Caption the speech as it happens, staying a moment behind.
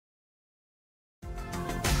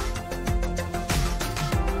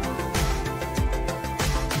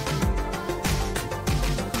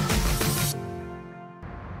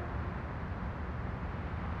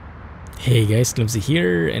Hey guys, Clumsy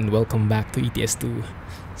here, and welcome back to ETS2.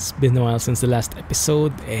 It's been a while since the last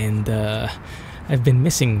episode, and I've been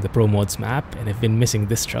missing the ProMods map, and I've been missing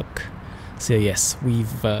this truck. So yes,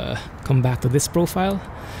 we've come back to this profile,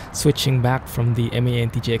 switching back from the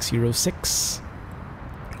MAN-TJX Euro 6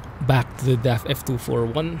 back to the DAF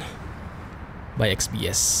F241 by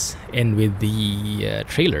XBS, and with the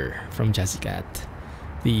trailer from Jazzycat,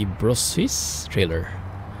 the Brossuis trailer.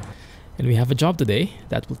 And we have a job today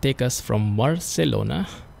that will take us from Barcelona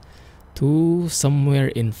to somewhere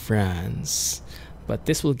in France. But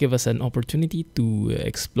this will give us an opportunity to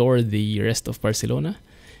explore the rest of Barcelona.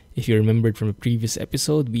 If you remembered from a previous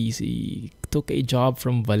episode, we took a job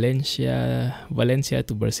from Valencia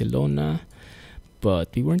to Barcelona,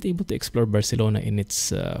 but we weren't able to explore Barcelona in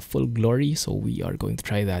its full glory, so we are going to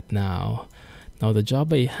try that now. Now the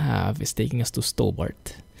job I have is taking us to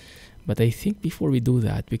Stobart. But I think before we do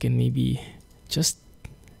that, we can maybe just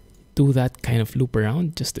do that kind of loop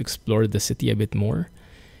around just to explore the city a bit more.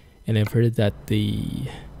 And I've heard that the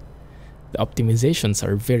optimizations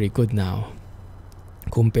are very good now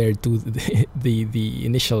compared to the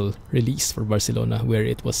initial release for Barcelona, where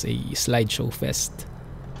it was a slideshow fest.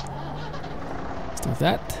 Let's do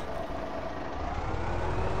that.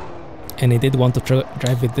 And I did want to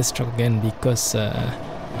drive with this truck again because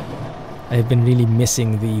I've been really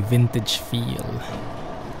missing the vintage feel.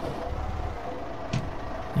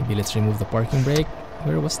 Maybe let's remove the parking brake.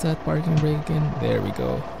 Where was that parking brake again? There we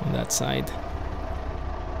go, on that side.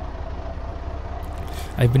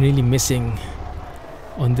 I've been really missing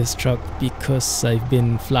on this truck because I've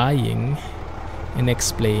been flying an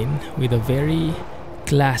X-plane with a very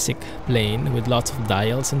classic plane with lots of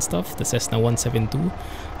dials and stuff, the Cessna 172.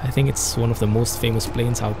 I think it's one of the most famous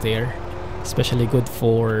planes out there, especially good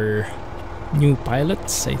for new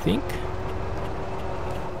pilots, I think.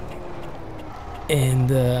 And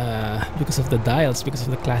because of the dials, because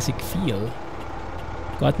of the classic feel,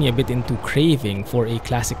 got me a bit into craving for a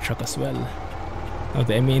classic truck as well. Now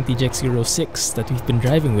the MAN-TJX Euro 6 that we've been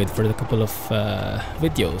driving with for a couple of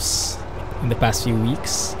videos in the past few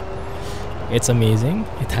weeks, it's amazing.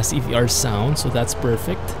 It has EVR sound, so that's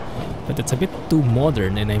perfect, but it's a bit too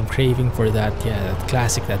modern, and I'm craving for that, that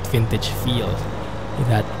classic, that vintage feel with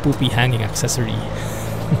that poopy hanging accessory.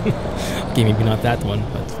 Okay, maybe not that one,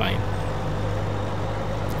 but fine.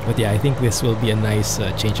 But yeah, I think this will be a nice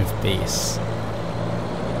change of pace.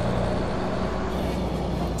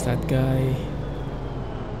 Is that guy?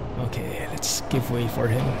 Okay, let's give way for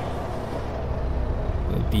him.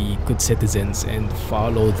 We'll be good citizens and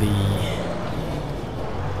follow the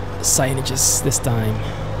signages this time.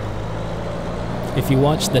 If you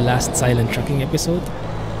watched the last silent trucking episode,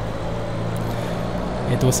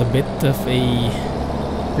 it was a bit of a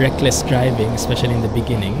reckless driving, especially in the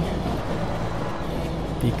beginning,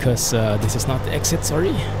 because this is not the exit,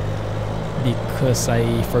 sorry, because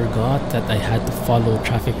I forgot that I had to follow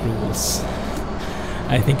traffic rules.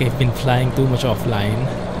 I think I've been flying too much offline.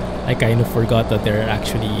 I kind of forgot that there are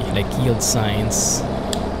actually like yield signs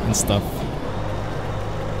and stuff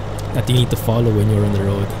that you need to follow when you're on the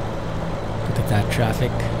road. Look at that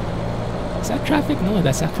traffic. Is that traffic? No,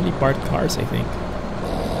 that's actually parked cars, I think.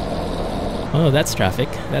 Oh no, that's traffic.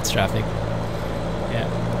 That's traffic. Yeah.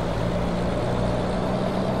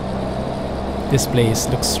 This place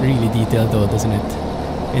looks really detailed though, doesn't it?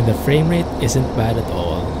 And the frame rate isn't bad at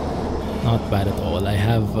all. Not bad at all. I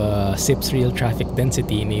have SIP's real traffic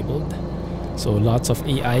density enabled, so lots of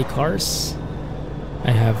AI cars.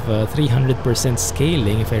 I have 300%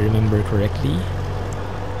 scaling if I remember correctly,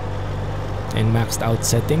 and maxed out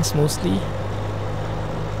settings mostly.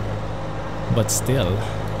 But still,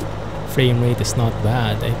 frame rate is not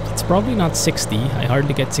bad. It's probably not 60. I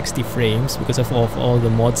hardly get 60 frames because of all the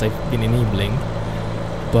mods I've been enabling,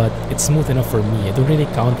 but it's smooth enough for me. I don't really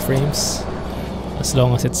count frames. As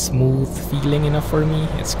long as it's smooth feeling enough for me,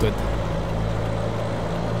 it's good.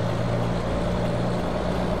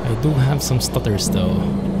 I do have some stutters though,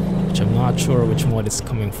 which I'm not sure which mod it's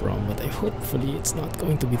coming from, but hopefully it's not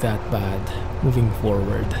going to be that bad moving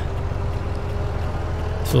forward.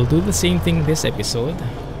 So we'll do the same thing this episode.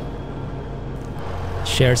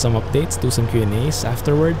 Share some updates, do some Q&As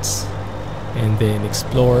afterwards, and then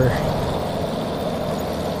explore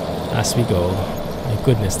as we go. My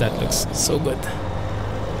goodness, that looks so good.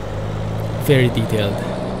 Very detailed,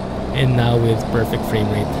 and now with perfect frame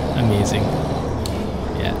rate. Amazing.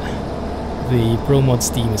 Yeah, the ProMods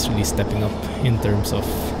team is really stepping up in terms of,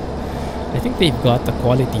 I think they've got the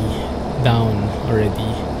quality down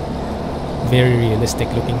already. Very realistic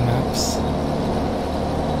looking maps,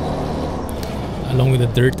 along with the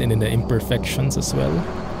dirt and then the imperfections as well.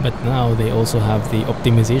 But now they also have the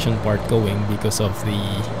optimization part going because of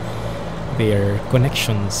their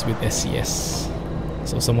connections with SCS.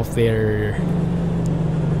 So some of their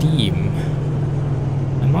team,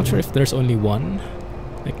 I'm not sure if there's only one,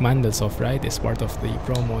 like Mandelsoft, right, is part of the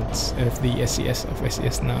ProMods of the SCS of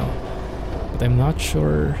SCS now. But I'm not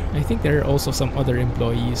sure. I think there are also some other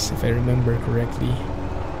employees, if I remember correctly.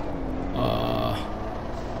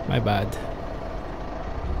 My bad.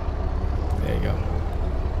 There you go.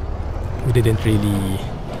 We didn't really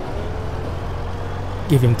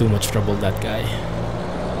give him too much trouble, that guy.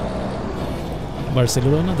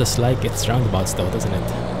 Barcelona does like its roundabouts though, doesn't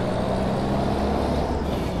it?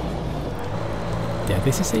 Yeah,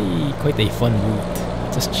 this is quite a fun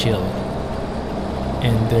route. Just chill.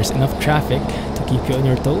 And there's enough traffic to keep you on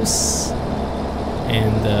your toes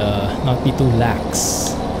and not be too lax.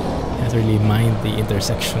 You have to really mind the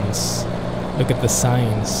intersections. Look at the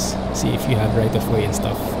signs, see if you have right of way and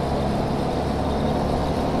stuff.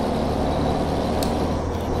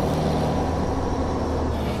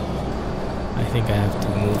 I think I have to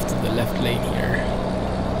move to the left lane here.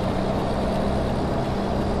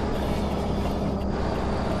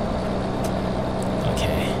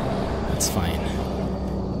 Okay, that's fine.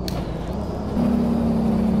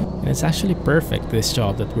 And it's actually perfect, this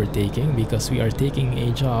job that we're taking, because we are taking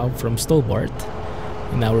a job from Stobart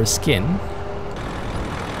in our skin.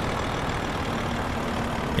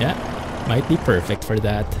 Yeah, might be perfect for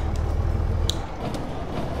that.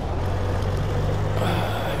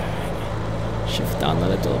 Shift down a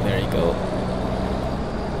little, there you go.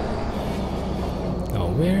 Oh,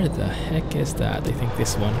 where the heck is that? I think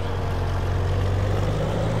this one.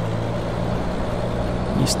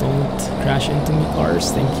 Please don't crash into me,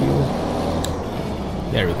 cars, thank you.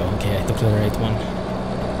 There we go, okay, I took the right one.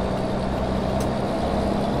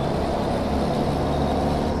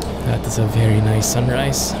 That is a very nice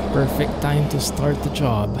sunrise. Perfect time to start the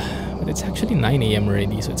job. But it's actually 9 AM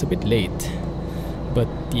already, so it's a bit late. But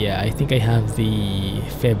yeah, I think I have the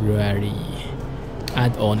February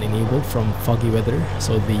add-on enabled from foggy weather,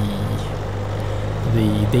 so the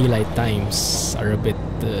daylight times are a bit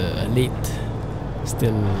late.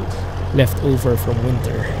 Still left over from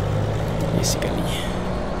winter, basically.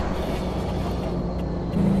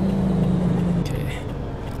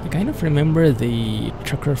 I kind of remember the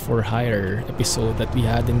Trucker for Hire episode that we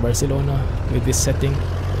had in Barcelona with this setting.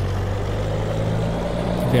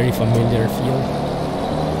 Very familiar feel.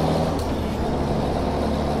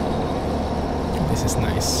 This is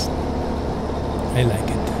nice. I like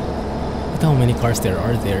it. Look how many cars there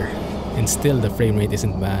are there, and still the frame rate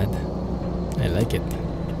isn't bad. I like it.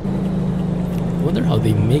 I wonder how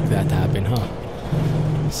they make that happen,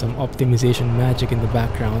 huh? Some optimization magic in the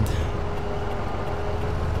background.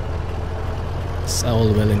 It's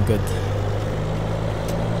all well and good.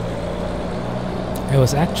 I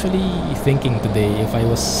was actually thinking today if I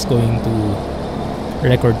was going to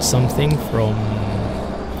record something from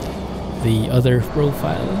the other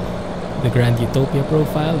profile, the Grand Utopia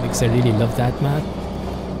profile, because I really love that map.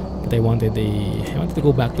 But I wanted to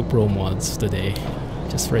go back to ProMods today,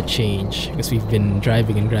 just for a change, because we've been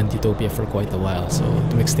driving in Grand Utopia for quite a while, so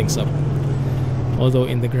to mix things up. Although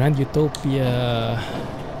in the Grand Utopia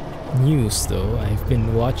news though, I've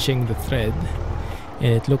been watching the thread,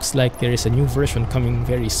 and it looks like there is a new version coming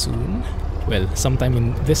very soon. Well, sometime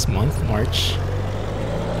in this month, March.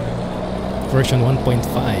 Version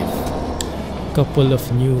 1.5. Couple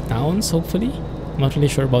of new towns, hopefully. I'm not really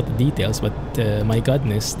sure about the details, but my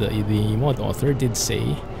goodness, the mod author did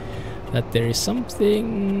say that there is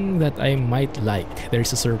something that I might like.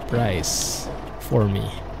 There's a surprise for me.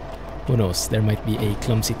 Who knows, there might be a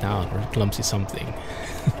Clumsy town or Clumsy something.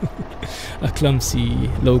 A Clumsy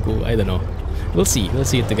logo, I don't know. We'll see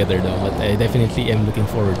it together though, but I definitely am looking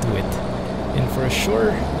forward to it. And for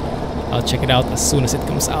sure, I'll check it out as soon as it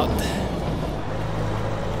comes out.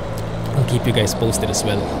 I'll keep you guys posted as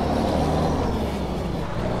well.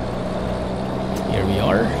 Here we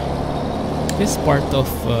are. This part of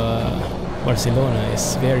Barcelona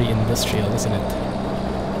is very industrial, isn't it?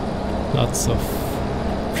 Lots of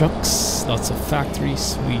trucks, lots of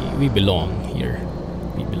factories. We belong here.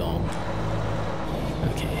 We belong.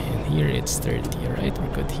 Okay, and here it's 30, alright,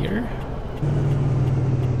 we're good here.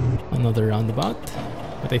 Another roundabout.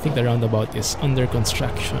 But I think the roundabout is under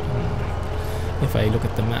construction. If I look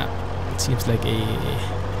at the map, it seems like a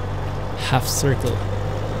half circle.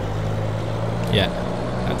 Yeah,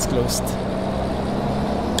 that's closed.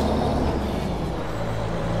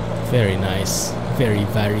 Very nice, very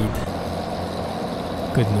varied.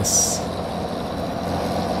 Goodness.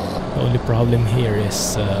 The only problem here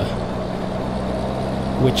is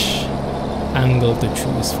which angle to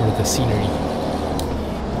choose for the scenery.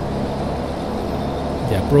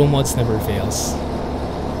 Yeah, ProMods never fails.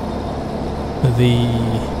 The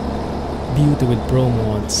beauty with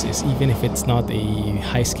ProMods is even if it's not a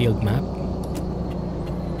high-scaled map,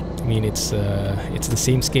 I mean it's the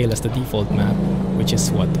same scale as the default map, which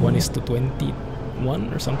is what,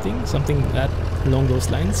 1:21 or something that along those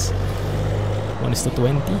lines,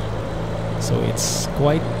 1:20. So it's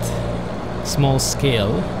quite small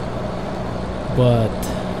scale, but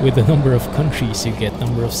with the number of countries you get,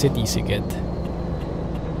 number of cities you get,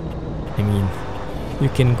 I mean, you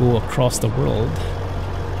can go across the world.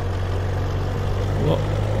 Whoa.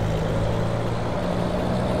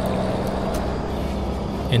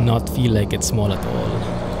 And not feel like it's small at all.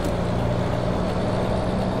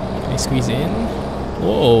 Can I squeeze in?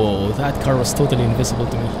 Whoa, that car was totally invisible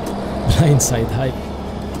to me. Blindside hype.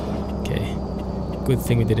 Okay, good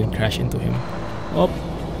thing we didn't crash into him. Oh,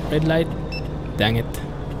 red light. Dang it.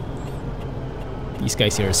 These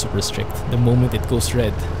guys here are super strict. The moment it goes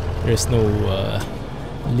red, there's no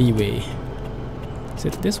leeway. Is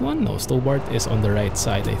it this one? No, Stobart is on the right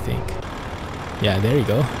side, I think. Yeah, there you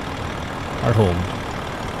go. Our home.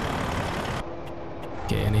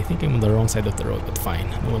 Okay, and I think I'm on the wrong side of the road, but fine.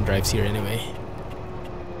 No one drives here anyway.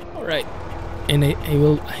 Alright. And I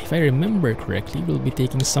will, if I remember correctly, we'll be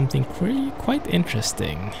taking something quite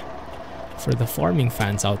interesting. For the farming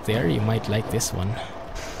fans out there, you might like this one.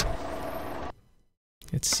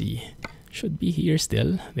 Let's see. Should be here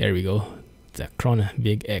still. There we go. The Kron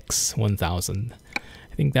Big X 1000.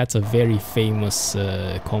 I think that's a very famous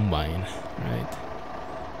combine, right?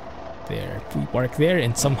 There, we park there,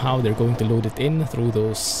 and somehow they're going to load it in through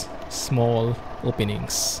those small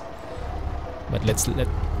openings. But let's let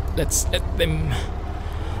them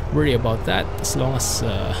worry about that, as long as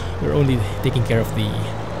we're only taking care of the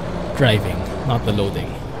driving, not the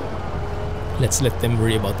loading. Let's let them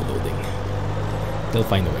worry about the loading. They'll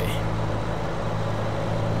find a way.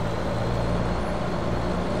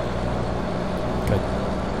 Good.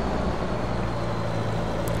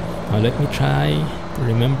 Now let me try to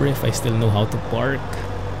remember if I still know how to park.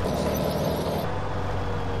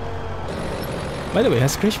 By the way,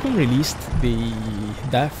 has Krishman released the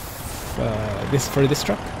DAF for this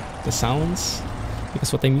truck? The sounds?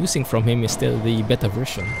 Because what I'm using from him is still the beta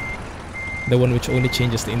version. The one which only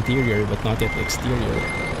changes the interior but not yet the exterior.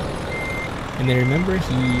 And I remember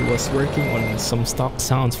he was working on some stock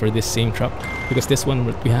sounds for this same truck, because this one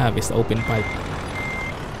what we have is the open pipe.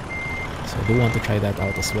 So I do want to try that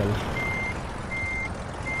out as well.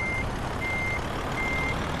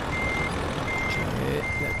 Okay,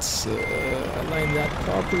 let's align that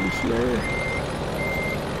properly here.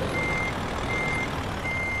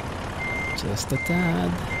 Just a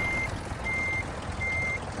tad.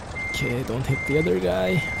 Okay, don't hit the other guy.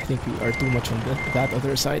 I think we are too much on that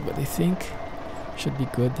other side, but I think should be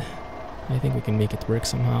good. I think we can make it work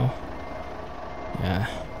somehow. Yeah,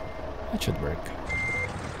 that should work.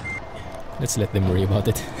 Let's let them worry about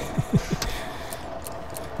it.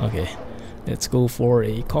 Okay, let's go for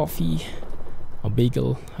a coffee, a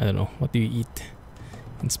bagel. I don't know, what do you eat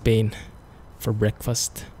in Spain for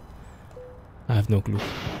breakfast? I have no clue.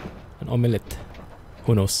 An omelette.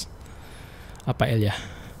 Who knows? A paella.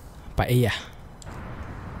 Paella.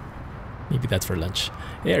 Maybe that's for lunch.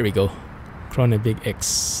 There we go. Krone Big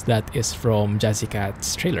X. That is from Jazzy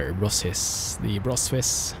Cat's trailer. Brosses. The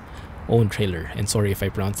Broswes own trailer. And sorry if I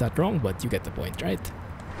pronounced that wrong, but you get the point, right?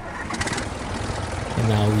 And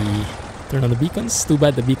now we turn on the beacons. Too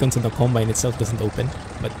bad the beacons on the combine itself doesn't open.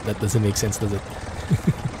 But that doesn't make sense, does it?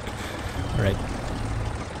 Alright.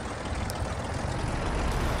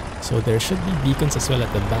 So there should be beacons as well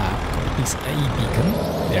at the back, or at least a beacon.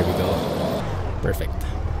 There we go. Perfect.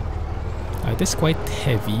 It is quite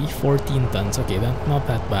heavy, 14 tons. Okay, not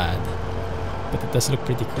that bad, but it does look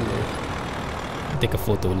pretty cool. I'll take a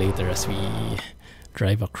photo later as we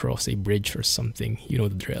drive across a bridge or something. You know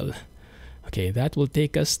the drill. Okay, that will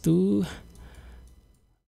take us to...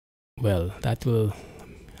 Well, that will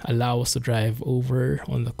allow us to drive over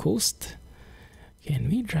on the coast. Can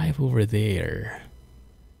we drive over there?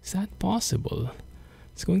 Is that possible?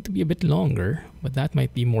 It's going to be a bit longer, but that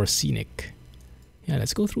might be more scenic. Yeah,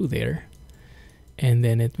 let's go through there. And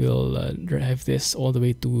then it will drive this all the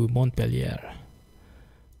way to Montpellier.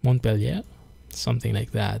 Montpellier? Something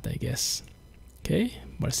like that, I guess. Okay,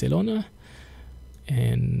 Barcelona.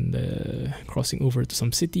 And crossing over to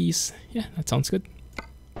some cities. Yeah, that sounds good.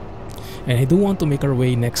 And I do want to make our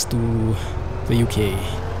way next to the UK.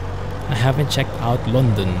 I haven't checked out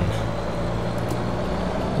London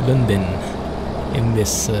in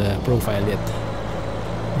this profile yet.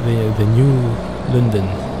 The new London.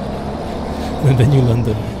 the new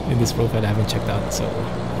London in this profile I haven't checked out, so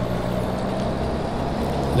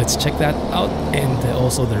let's check that out, and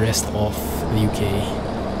also the rest of the UK,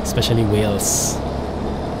 especially Wales,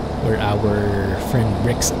 where our friend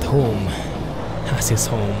Bricks at home has his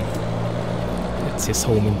home. It's his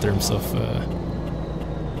home in terms of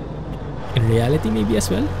in reality maybe as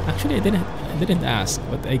well. Actually, I didn't ask,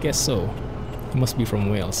 but I guess so. He must be from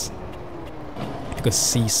Wales,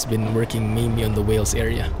 because he's been working mainly on the Wales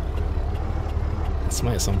area. That's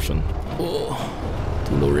my assumption. Oh,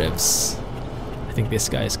 too low revs. I think this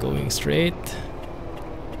guy is going straight.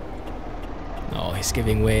 No, he's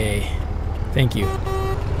giving way. Thank you.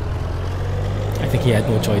 I think he had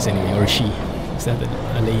no choice anyway, or she. Is that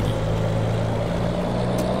a lady?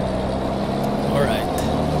 Alright.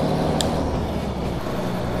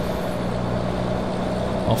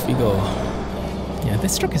 Off we go. Yeah,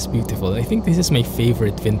 this truck is beautiful. I think this is my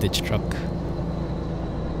favorite vintage truck.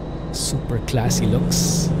 Super classy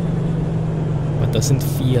looks, but doesn't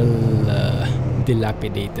feel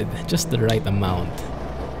dilapidated. Just the right amount.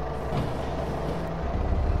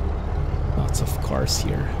 Lots of cars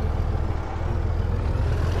here.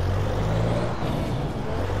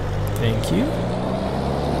 Thank you.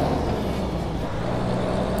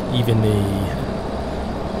 Even a,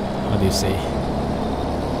 how do you say,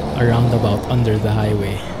 a roundabout under the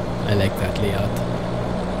highway. I like that layout.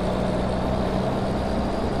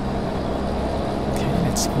 Okay,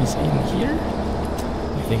 let's squeeze in here.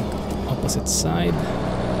 I think opposite side.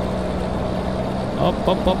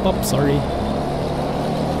 Up, sorry.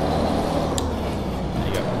 There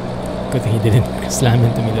you go. Good thing he didn't slam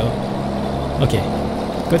into me though. Okay,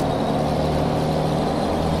 good.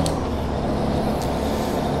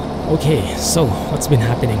 Okay, so what's been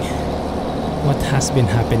happening? What has been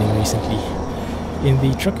happening recently in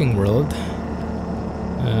the trucking world?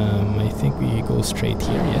 I think we go straight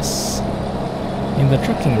here, yes. In the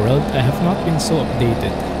trucking world, I have not been so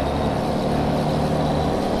updated.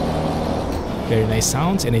 Very nice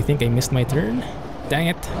sounds, and I think I missed my turn. Dang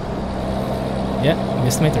it. Yeah,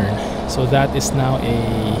 missed my turn. So that is now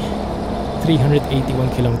a 381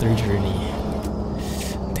 kilometer journey.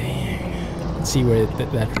 Dang. Let's see where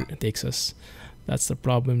that takes us. That's the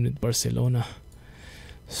problem with Barcelona.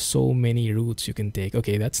 So many routes you can take.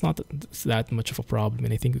 Okay, that's not that much of a problem,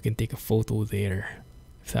 and I think we can take a photo there.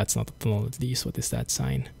 If that's not a tunnel, at least. What is that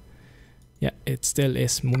sign? Yeah, it still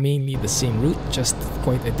is mainly the same route, just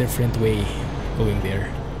quite a different way going there.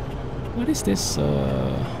 What is this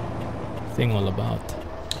thing all about?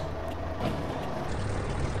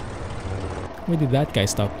 Where did that guy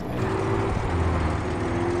stop?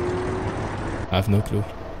 I have no clue.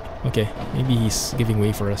 Okay, maybe he's giving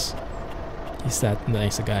way for us. He's that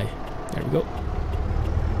nice a guy. There we go.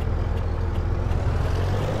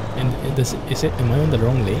 And am I on the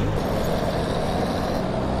wrong lane?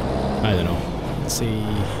 I don't know. Let's see.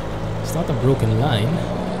 It's not a broken line,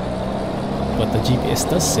 but the GPS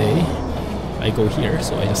does say I go here,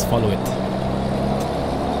 so I just follow it.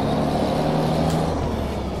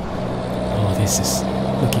 Oh, this is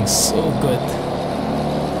looking so good.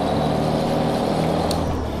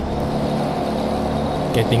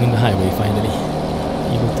 Getting on the highway finally.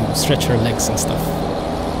 Able to stretch her legs and stuff.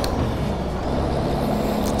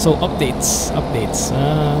 So updates.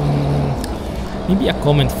 Maybe a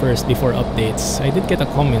comment first before updates. I did get a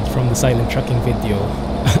comment from the silent trucking video.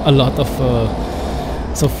 A lot of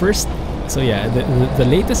the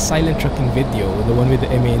latest silent trucking video, the one with the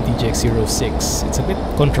MAN TGX06, it's a bit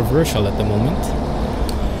controversial at the moment.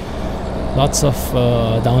 Lots of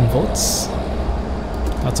downvotes,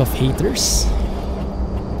 lots of haters.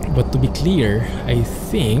 But to be clear, I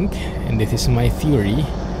think, and this is my theory,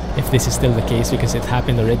 if this is still the case, because it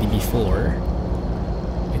happened already before.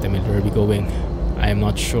 Wait a minute, where are we going? I am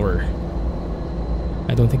not sure.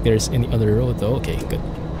 I don't think there's any other road though. Okay, good.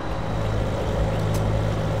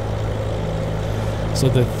 So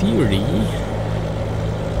the theory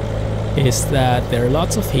is that there are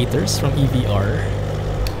lots of haters from EVR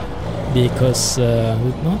because,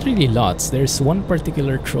 not really lots, there's one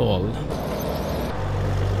particular troll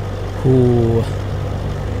who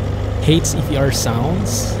hates EVR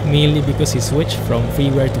sounds, mainly because he switched from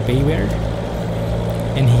freeware to payware,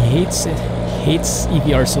 and he hates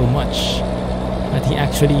EVR so much that he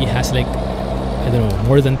actually has like, I don't know,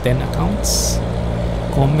 more than 10 accounts,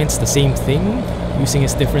 comments the same thing using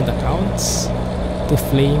his different accounts to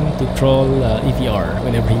flame, to troll EVR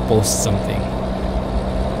whenever he posts something.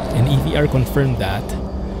 And EVR confirmed that.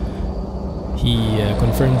 He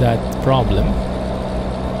confirmed that problem.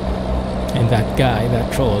 And that guy,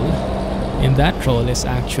 that troll, and that troll is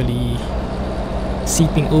actually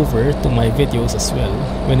seeping over to my videos as well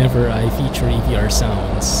whenever I feature EVR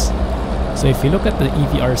sounds. So if you look at the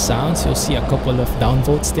EVR sounds, you'll see a couple of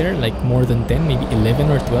downvotes there, like more than 10, maybe 11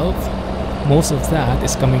 or 12. Most of that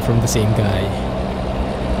is coming from the same guy.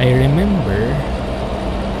 I remember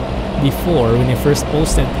before, when I first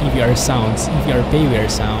posted EVR sounds, EVR payware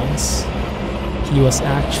sounds, he was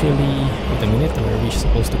actually... Wait a minute, where are we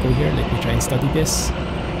supposed to go here? Let me try and study this.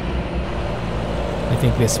 I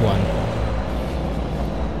think this one.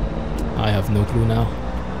 I have no clue now.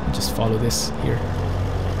 Just follow this here.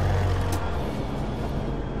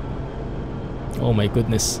 Oh my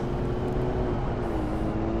goodness.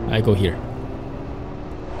 I go here.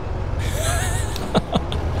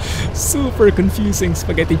 Super confusing,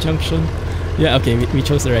 Spaghetti Junction. Yeah, okay, we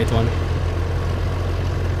chose the right one.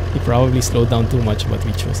 We probably slowed down too much, but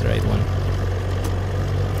we chose the right one.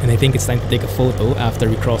 And I think it's time to take a photo after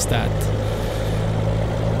we cross that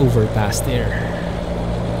overpass there.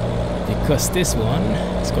 Because this one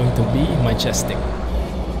is going to be majestic.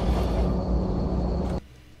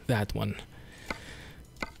 That one.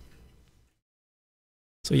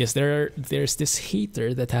 So yes, there's this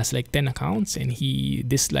hater that has like 10 accounts and he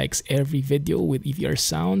dislikes every video with EVR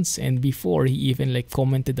sounds, and before he even like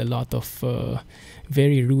commented a lot of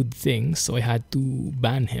very rude things, so I had to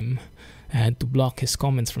ban him. I had to block his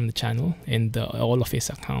comments from the channel and all of his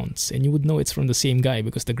accounts. And you would know it's from the same guy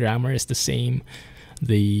because the grammar is the same,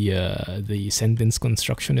 the sentence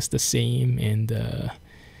construction is the same, and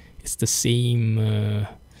it's the same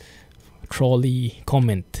trolley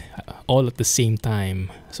comment all at the same time.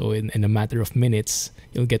 So in a matter of minutes,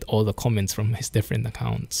 you'll get all the comments from his different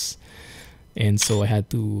accounts. And so I had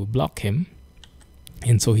to block him.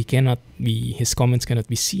 And so his comments cannot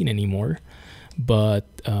be seen anymore, but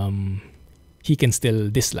he can still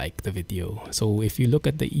dislike the video. So if you look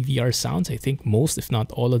at the EVR sounds, I think most, if not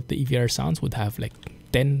all of the EVR sounds would have like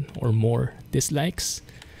 10 or more dislikes.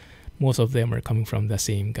 Most of them are coming from the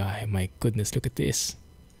same guy. My goodness, look at this.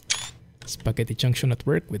 Spaghetti Junction at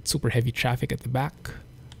work with super heavy traffic at the back.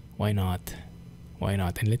 Why not? Why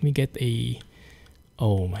not? And let me get a...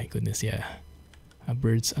 Oh my goodness, yeah. A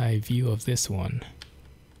bird's eye view of this one.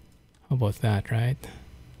 How about that, right?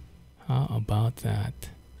 How about that?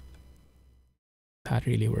 That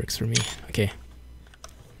really works for me. Okay.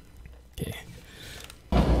 Okay.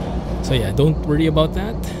 So yeah, don't worry about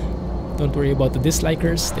that. Don't worry about the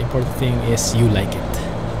dislikers. The important thing is you like it.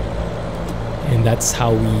 And that's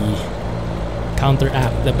how we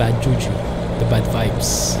counteract the bad juju, the bad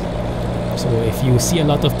vibes. So if you see a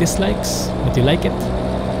lot of dislikes, but you like it,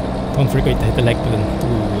 don't forget to hit the like button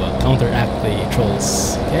to counteract the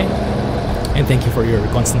trolls, okay? And thank you for your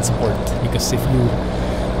constant support, because if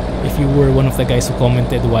you were one of the guys who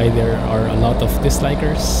commented why there are a lot of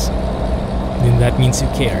dislikers, then that means you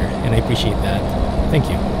care, and I appreciate that. Thank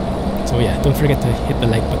you. So yeah, don't forget to hit the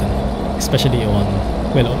like button, especially on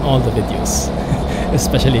all the videos,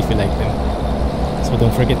 especially if you like them. So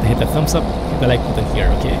don't forget to hit the thumbs up, hit the like button here,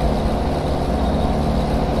 okay?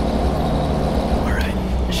 Alright,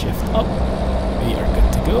 shift up. We are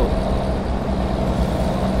good to go.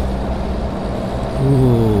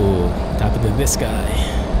 Ooh, what happened to this guy?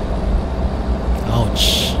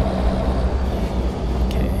 Ouch.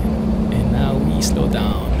 Okay, and now we slow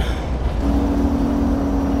down.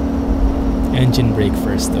 Engine brake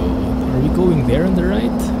first though. Are we going there on the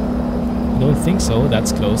right? I don't think so.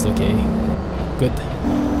 That's closed. Okay. Good.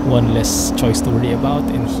 One less choice to worry about.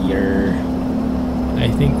 And here, I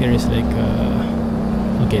think there is like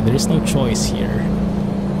a... Okay, there is no choice here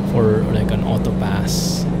for like an auto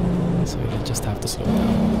pass. So you just have to slow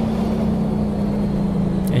down.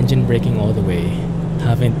 Engine braking all the way.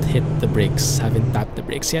 Haven't hit the brakes. Haven't tapped the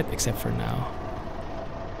brakes yet, except for now.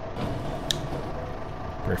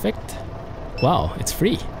 Perfect. Wow, it's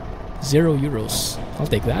free. €0. I'll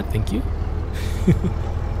take that, thank you.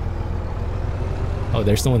 Oh,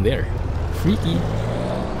 there's no one there. Freaky.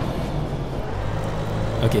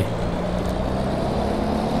 Okay.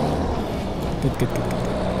 Good, good, good, good, good.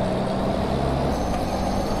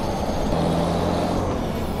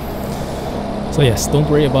 So yes, don't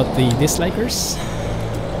worry about the dislikers.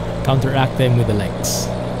 Counteract them with the likes.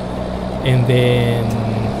 And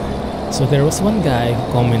then... So there was one guy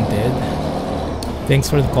who commented... Thanks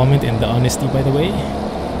for the comment and the honesty, by the way.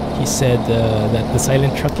 He said that the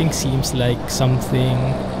silent trucking seems like something,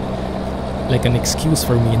 like an excuse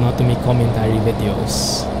for me not to make commentary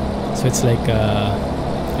videos. So it's like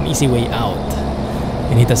an easy way out.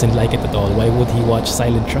 And he doesn't like it at all. Why would he watch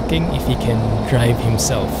silent trucking if he can drive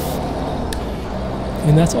himself?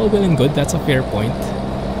 And that's all well and good. That's a fair point.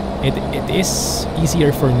 It is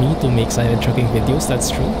easier for me to make silent trucking videos,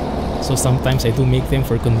 that's true. So sometimes I do make them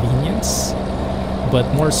for convenience,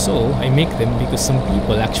 but more so I make them because some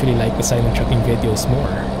people actually like the silent trucking videos more.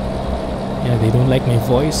 Yeah, they don't like my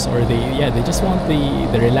voice, or they just want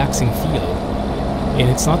the relaxing feel. And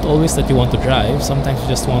it's not always that you want to drive, sometimes you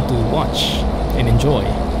just want to watch and enjoy.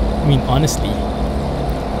 I mean, honestly,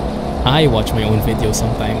 I watch my own videos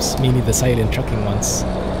sometimes, mainly the silent trucking ones.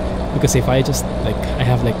 Because if I just, like, I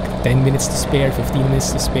have like 10 minutes to spare, 15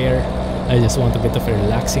 minutes to spare, I just want a bit of a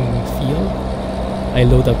relaxing feel, I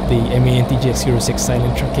load up the MAN TGX06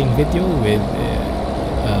 silent trucking video with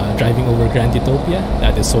driving over Grand Utopia.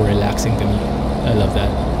 That is so relaxing to me. I love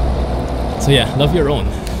that. So yeah, love your own.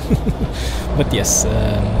 But yes,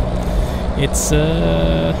 it's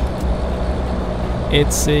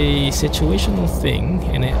a situational thing,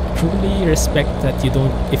 and I truly respect that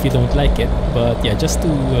if you don't like it. But yeah, just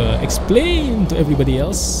to explain to everybody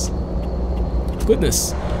else.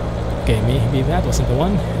 Goodness. Okay, maybe that wasn't the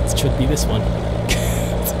one. It should be this one.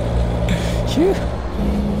 Phew.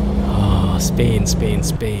 Oh, Spain.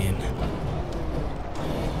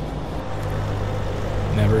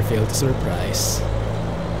 Never fail to surprise.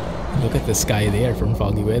 Look at the sky there from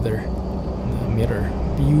foggy weather. The mirror.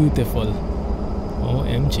 Beautiful.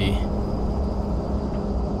 OMG.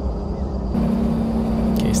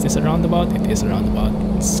 Okay, is this a roundabout? It is a roundabout.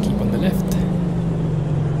 Let's keep on the left.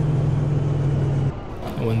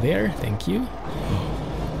 No one there, thank you.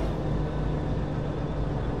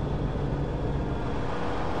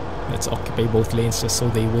 Let's occupy both lanes just so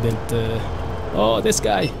they wouldn't... Oh, this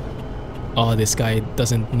guy! Oh, this guy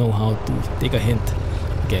doesn't know how to take a hint.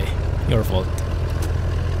 Okay, your fault.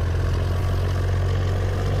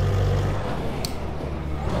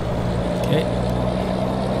 Okay.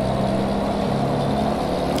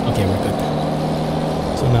 Okay, we're good.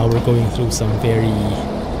 So now we're going through some very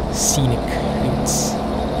scenic routes.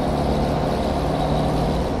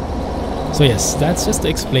 So yes, that's just to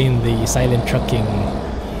explain the silent trucking,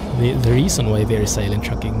 the reason why there is silent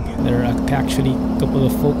trucking. There are actually a couple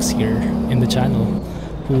of folks here in the channel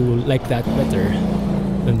who like that better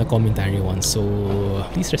than the commentary one, so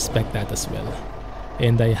please respect that as well.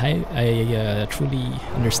 And I truly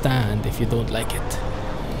understand if you don't like it.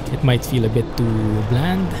 It might feel a bit too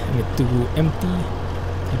bland, a bit too empty,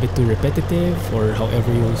 a bit too repetitive, or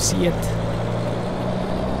however you see it.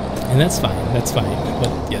 And that's fine,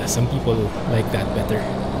 but yeah, some people like that better.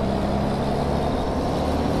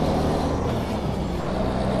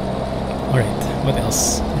 Alright, what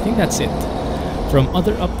else? I think that's it. From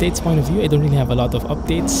other updates point of view, I don't really have a lot of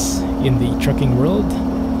updates in the trucking world.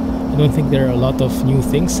 I don't think there are a lot of new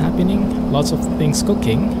things happening, lots of things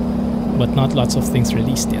cooking, but not lots of things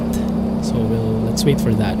released yet. So let's wait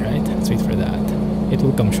for that, right? Let's wait for that. It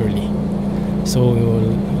will come surely. So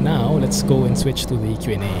now let's go and switch to the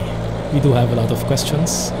Q&A. We do have a lot of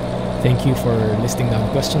questions. Thank you for listing down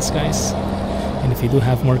questions, guys. And if you do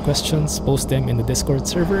have more questions, post them in the Discord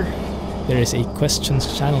server. There is a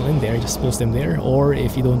questions channel in there, just post them there. Or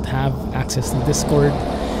if you don't have access to Discord,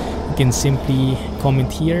 you can simply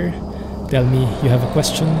comment here, tell me you have a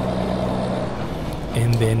question,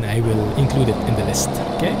 and then I will include it in the list,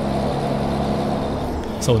 okay?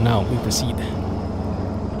 So now we proceed.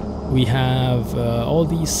 We have all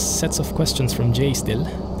these sets of questions from Jay still.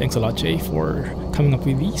 Thanks a lot, Jay, for coming up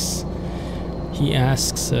with these. He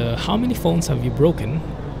asks, how many phones have you broken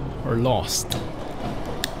or lost?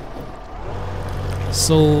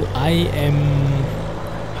 So I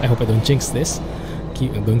hope I don't jinx this.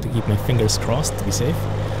 I'm going to keep my fingers crossed to be safe.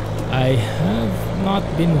 I have not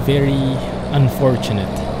been very unfortunate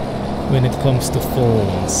when it comes to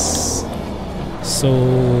phones. So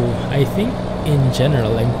I think in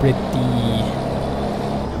general I'm pretty,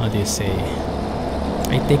 how do you say,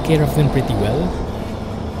 I take care of them pretty well.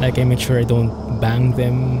 Like I make sure I don't bang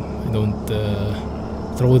them, I don't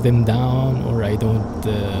throw them down, or I don't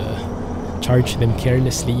charge them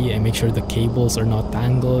carelessly. I make sure the cables are not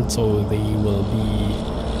tangled, so they will be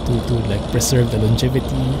to like preserve the longevity,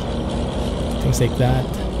 things like that.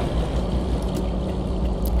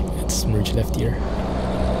 Let's merge left here.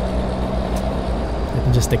 Let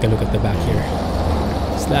me just take a look at the back here.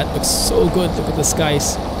 So that looks so good. Look at the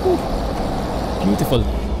skies. Woo. Beautiful.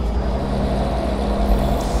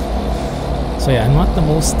 So yeah, I'm not the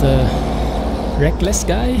most reckless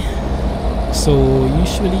guy. So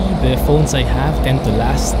usually the phones I have tend to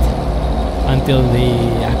last until they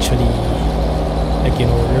actually, like, you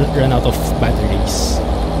know, run out of batteries.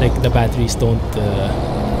 Like the batteries don't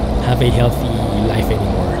have a healthy life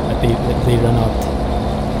anymore. That they run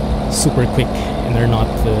out super quick and are not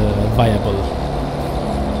viable.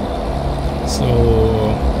 So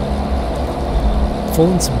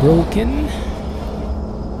phones broken,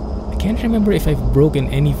 I can't remember if I've broken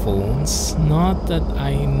any phones, not that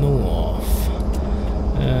I know of.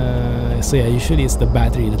 So yeah, usually it's the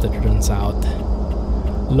battery that runs out.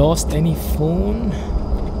 Lost any phone?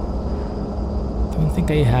 Don't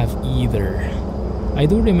think I have either. I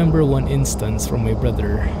do remember one instance from my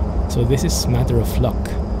brother. So this is matter of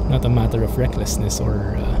luck, not a matter of recklessness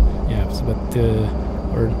or yeah, but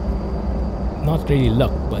or not really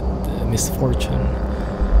luck, but misfortune.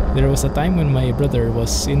 There was a time when my brother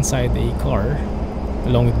was inside a car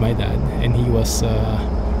along with my dad, and he was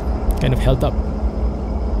kind of held up.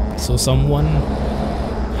 So someone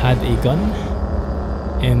had a gun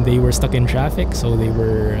and they were stuck in traffic, so they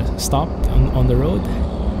were stopped on the road,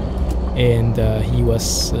 and he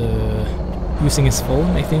was using his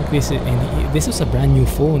phone. I think this was a brand new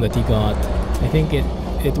phone that he got. I think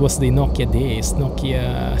it was the Nokia days,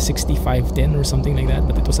 Nokia 6510 or something like that,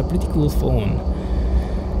 but it was a pretty cool phone.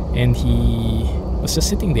 And he was just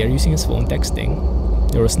sitting there using his phone, texting.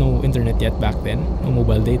 There was no internet yet back then, no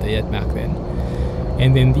mobile data yet back then.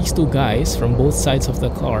 And then these two guys from both sides of the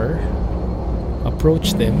car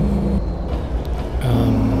approached them.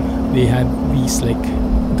 They had these like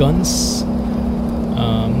guns,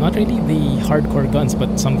 not really the hardcore guns,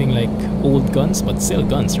 but something like old guns, but still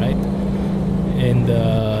guns, right? And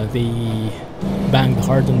they banged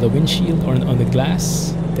hard on the windshield or on the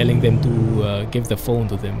glass, telling them to give the phone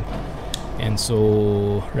to them. And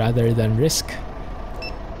so rather than risk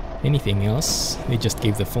anything else, they just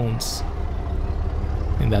gave the phones.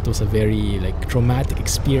 And that was a very like traumatic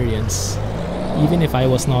experience, even if I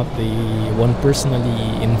was not the one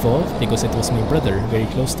personally involved, because it was my brother very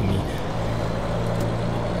close to me.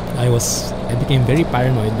 I became very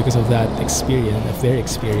paranoid because of that experience, of their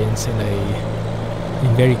experience, and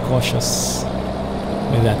I'm very cautious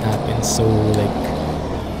when that happens. So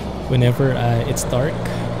like whenever it's dark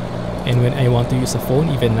and when I want to use a phone,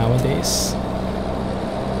 even nowadays,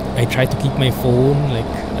 I try to keep my phone like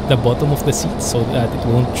at the bottom of the seat so that it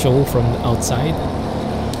won't show from outside.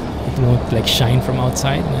 It won't like shine from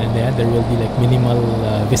outside, and then there will be like minimal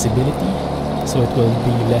visibility, so it will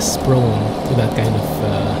be less prone to that kind of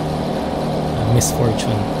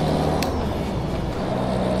misfortune.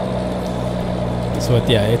 So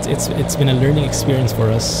yeah, it's been a learning experience for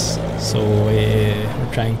us. So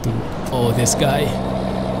we're trying to, oh, this guy,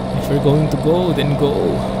 if you're going to go, then go.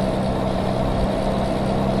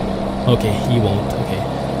 Okay, he won't. Okay,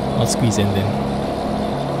 I'll squeeze in then.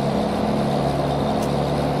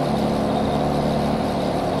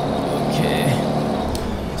 Okay.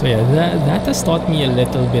 So yeah, that has taught me a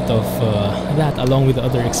little bit of that, along with the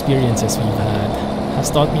other experiences we've had, has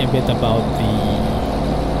taught me a bit about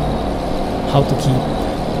how to keep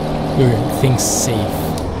your things safe.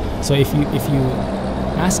 So if you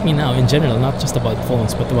ask me now in general, not just about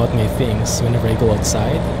phones, but about my things, whenever I go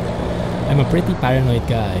outside, I'm a pretty paranoid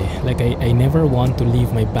guy. Like I never want to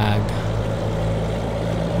leave my bag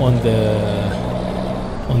on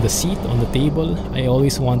the seat, on the table. I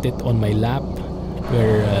always want it on my lap,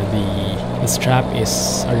 where the strap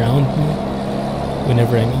is around me.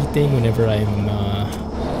 Whenever I'm eating, whenever I'm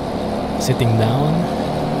sitting down,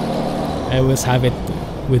 I always have it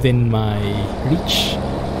within my reach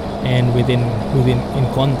and in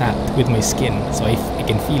contact with my skin, so I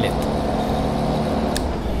can feel it.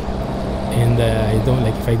 And I don't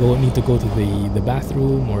like, if I need to go to the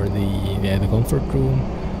bathroom or the comfort room.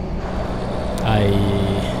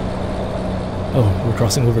 Oh, we're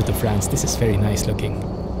crossing over to France. This is very nice looking.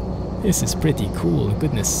 This is pretty cool.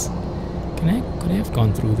 Goodness, could I have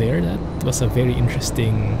gone through there? That was a very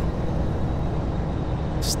interesting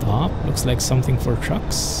stop. Looks like something for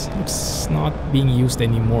trucks. Looks not being used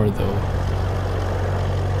anymore though.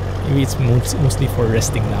 Maybe it's mostly for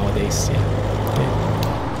resting nowadays. Yeah. Okay.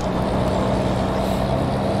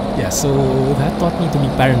 Yeah, so that taught me to be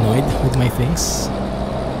paranoid with my things,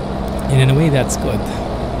 and in a way that's good.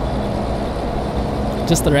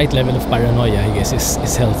 Just the right level of paranoia, I guess,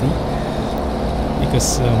 is healthy,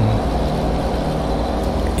 because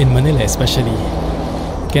in Manila especially,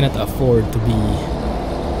 you cannot afford to be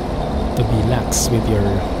lax with your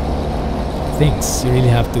things. You really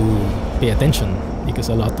have to pay attention, because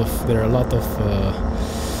there are a lot of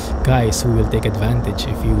guys who will take advantage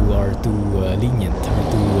if you are too lenient or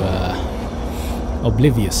too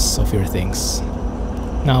oblivious of your things.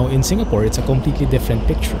 Now in Singapore, it's a completely different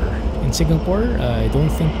picture. In Singapore, I don't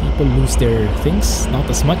think people lose their things, not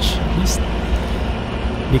as much at least,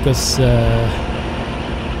 because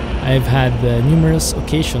I've had numerous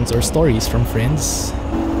occasions or stories from friends,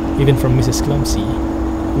 even from Mrs. Clumsy,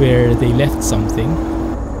 where they left something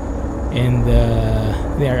and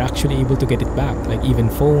they are actually able to get it back, like even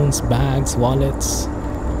phones, bags, wallets,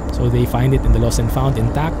 So they find it in the lost and found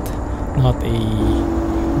intact, not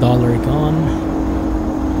a dollar gone.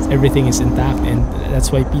 Everything is intact, and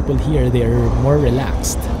that's why people here, they are more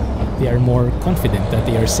relaxed. They are more confident that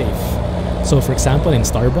they are safe. So for example, in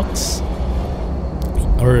Starbucks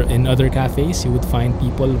or in other cafes, you would find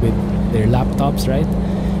people with their laptops, right?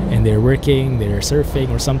 And they're working, they're surfing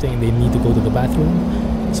or something, and they need to go to the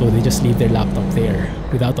bathroom. So they just leave their laptop there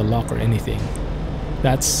without a lock or anything.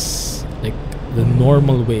 That's like the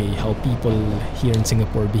normal way how people here in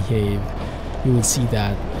Singapore behave. You will see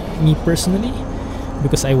that. Me personally,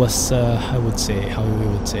 because I was, I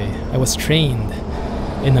was trained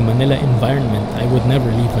in a Manila environment, I would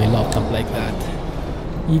never leave my laptop like that.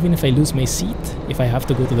 Even if I lose my seat, if I have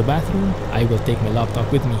to go to the bathroom, I will take my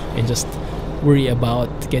laptop with me and just worry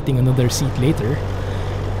about getting another seat later,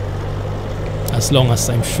 as long as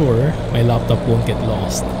I'm sure my laptop won't get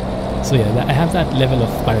lost. So yeah, I have that level of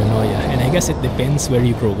paranoia, and I guess it depends where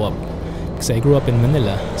you grow up. Because I grew up in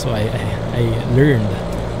Manila, so I learned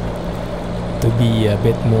to be a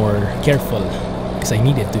bit more careful because I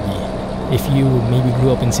needed to be. If you maybe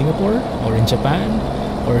grew up in Singapore or in Japan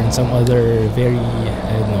or in some other very,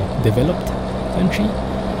 I don't know, developed country,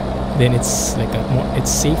 then it's like it's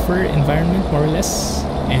safer environment more or less,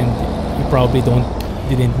 and you probably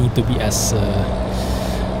didn't need to be as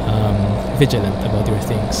vigilant about your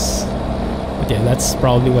things. But yeah, that's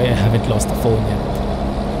probably why I haven't lost a phone yet.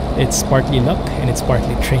 It's partly luck and it's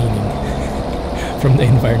partly training from the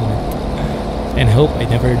environment. And I hope I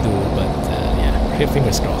never do, but yeah,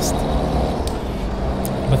 fingers crossed.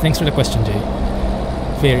 But thanks for the question, Jay.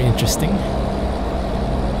 Very interesting.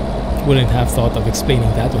 Wouldn't have thought of explaining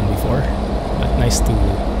that one before, but nice to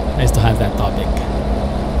have that topic.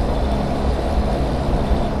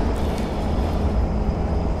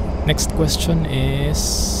 Next question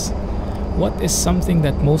is, what is something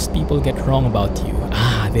that most people get wrong about you?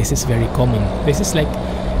 This is very common. This is like,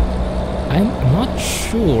 I'm not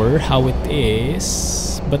sure how it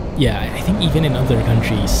is, but yeah, I think even in other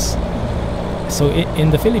countries. So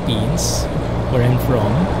in the Philippines, where I'm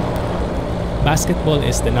from, basketball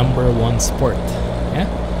is the #1 sport. Yeah?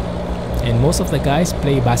 And most of the guys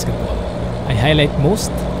play basketball. I highlight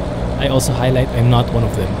most. I also highlight I'm not one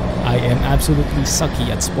of them. I am absolutely sucky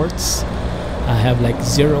at sports. I have like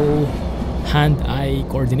zero hand-eye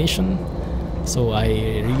coordination. So I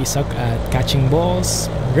really suck at catching balls,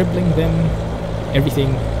 dribbling them,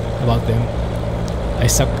 everything about them. I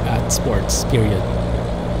suck at sports, period.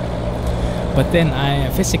 But then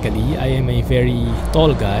physically, I am a very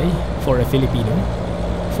tall guy for a Filipino.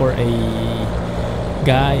 For a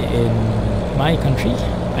guy in my country,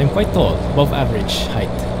 I'm quite tall, above average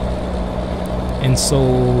height. And so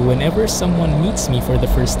whenever someone meets me for the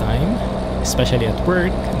first time, especially at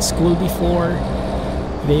work and school before,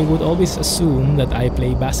 they would always assume that I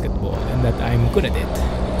play basketball and that I'm good at it.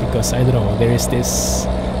 Because, I don't know, there is this...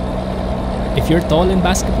 If you're tall in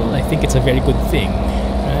basketball, I think it's a very good thing,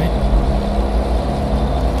 right?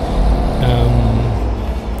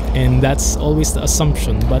 And that's always the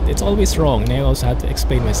assumption, but it's always wrong. And I also had to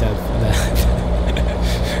explain myself that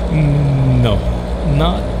no,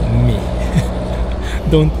 not me.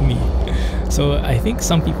 Don't me. So I think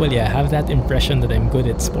some people, have that impression that I'm good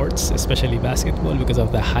at sports, especially basketball, because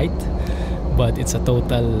of the height. But it's a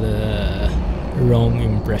total wrong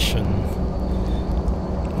impression.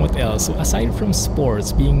 What else? So aside from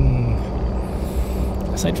sports,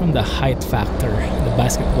 aside from the height factor, the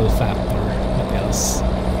basketball factor, what else?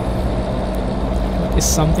 What is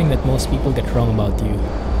something that most people get wrong about you?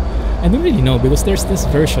 I don't really know, because there's this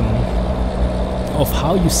version of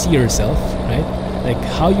how you see yourself, right? Like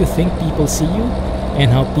how you think people see you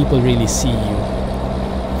and how people really see you.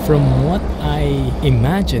 From what I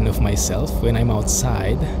imagine of myself when I'm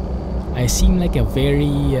outside, I seem like a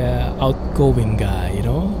very outgoing guy, you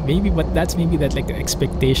know? But that's like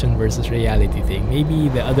expectation versus reality thing. Maybe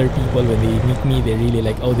the other people, when they meet me, they're really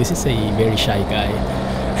like, oh, this is a very shy guy.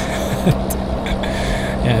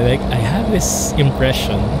 Like I have this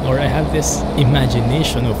impression, or I have this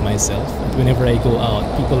imagination of myself that whenever I go out,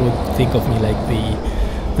 people would think of me like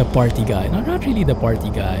the party guy. No, not really the party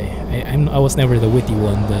guy. I was never the witty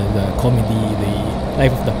one, the comedy, the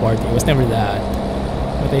life of the party. I was never that.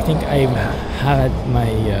 But I think I've had my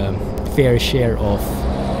fair share of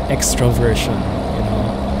extroversion,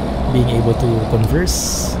 being able to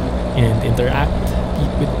converse and interact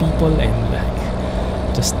with people and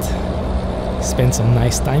like just spend some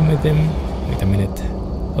nice time with them. Wait a minute.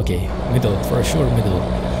 Okay, middle, for sure middle.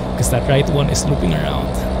 Because that right one is looping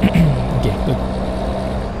around. Okay, good.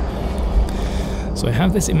 So I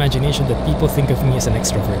have this imagination that people think of me as an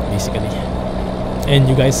extrovert, basically. And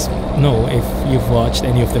you guys know, if you've watched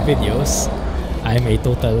any of the videos, I'm a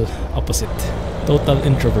total opposite, total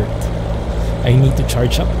introvert. I need to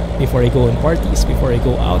charge up before I go on parties, before I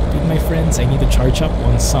go out with my friends. I need to charge up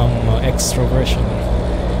on some extroversion,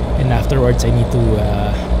 and afterwards I need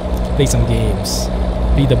to play some games,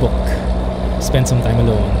 read a book, spend some time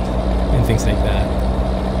alone, and things like that.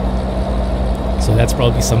 So that's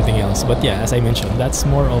probably something else. But yeah, as I mentioned, that's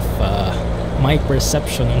more of my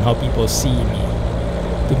perception on how people see me.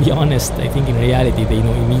 To be honest, I think in reality they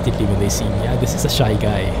know immediately when they see me, yeah, this is a shy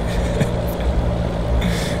guy.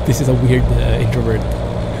 This is a weird introvert.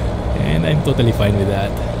 And I'm totally fine with that.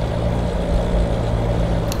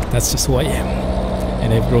 That's just who I am.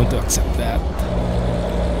 And I've grown to accept that.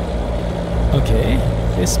 Okay,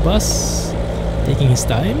 this bus taking his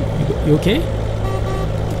time. You okay?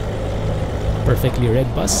 Perfectly red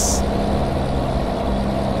bus.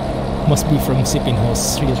 Must be from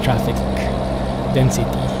Sipinho's real traffic density.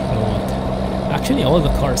 You know what? Actually, all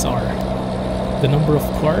the cars are. The number of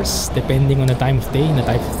cars, depending on the time of day and the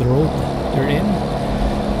type of the road you're in,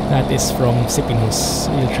 that is from Sipinho's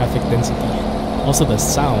real traffic density. Also the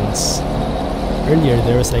sounds. Earlier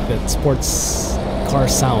there was like that sports car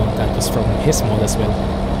sound that was from his mod as well.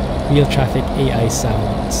 Real traffic AI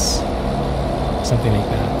sounds. Something like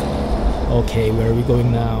that. Okay, where are we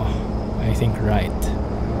going now? I think right.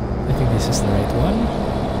 I think this is the right one.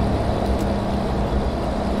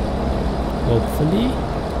 Hopefully.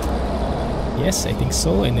 Yes, I think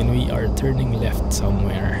so. And then we are turning left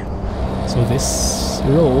somewhere. So this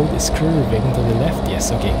road is curving to the left.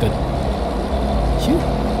 Yes, okay, good. Phew,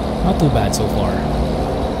 not too bad so far.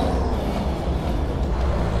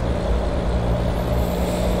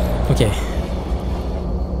 Okay.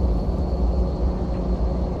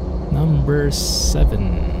 Number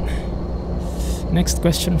 7. Next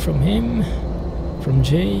question from him, from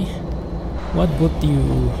Jay. What would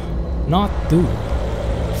you not do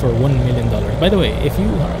for $1 million? By the way, if you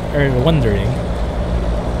are wondering,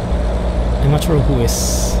 I'm not sure who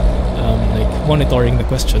is like monitoring the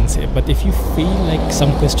questions, but if you feel like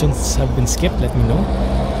some questions have been skipped, let me know.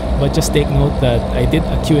 But just take note that I did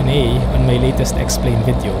a Q&A on my latest Explain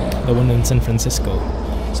video, the one in San Francisco.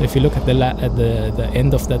 So if you look at the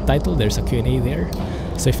end of the title, there's a Q&A there.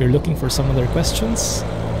 So if you're looking for some other questions,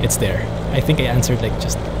 it's there. I think I answered like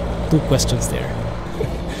just 2 questions there.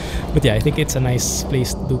 But yeah, I think it's a nice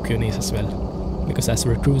place to do Q&As as well, because as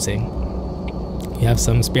we're cruising, you have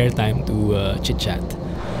some spare time to chit-chat.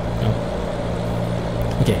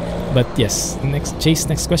 Okay, but yes, Chase,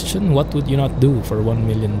 next question. What would you not do for $1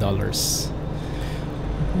 million?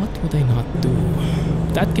 What would I not do?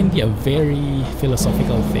 That can be a very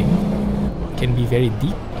philosophical thing. Can be very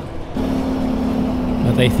deep.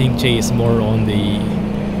 But I think Jay is more on the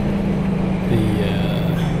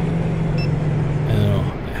I don't know.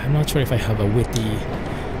 I'm not sure if I have a witty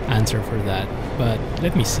answer for that. But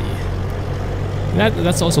let me see.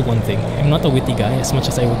 That's also one thing. I'm not a witty guy as much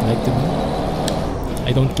as I would like to be.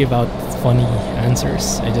 I don't give out funny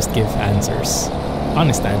answers. I just give answers.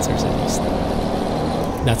 Honest answers at least.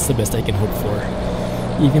 That's the best I can hope for.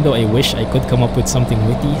 Even though I wish I could come up with something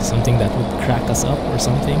witty, something that would crack us up or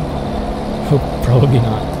something. Probably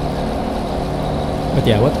not. But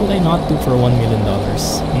yeah, what would I not do for $1 million?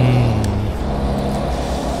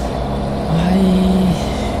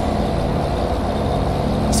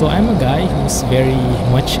 So I'm a guy who's very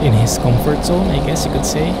much in his comfort zone, I guess you could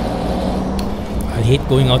say. I hate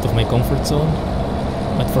going out of my comfort zone.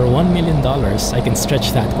 But for $1 million, I can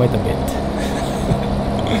stretch that quite a bit.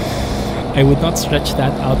 I would not stretch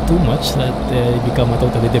that out too much, that I become a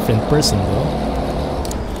totally different person though.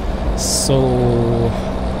 So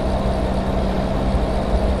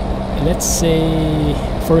let's say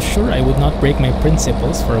for sure I would not break my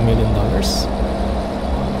principles for $1 million.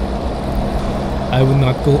 I would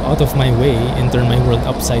not go out of my way and turn my world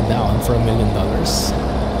upside down for $1 million,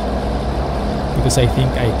 because I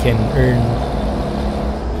think I can earn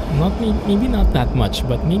maybe not that much,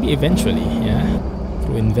 but maybe eventually, yeah,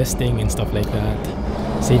 through investing and stuff like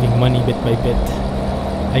that, saving money bit by bit,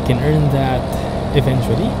 I can earn that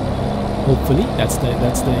eventually. Hopefully, that's the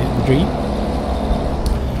dream,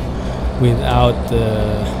 without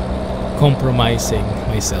compromising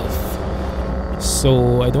myself.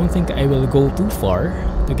 So I don't think I will go too far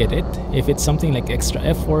to get it. If it's something like extra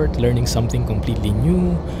effort, learning something completely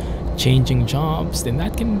new, changing jobs, then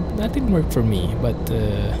that can work for me, but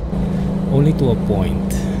only to a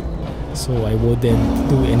point. So I wouldn't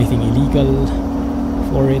do anything illegal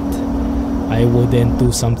for it. I wouldn't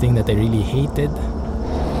do something that I really hated.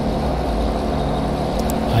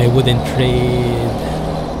 I wouldn't trade,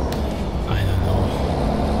 I don't know.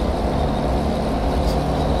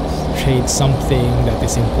 trade something that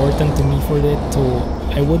is important to me for it, so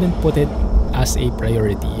I wouldn't put it as a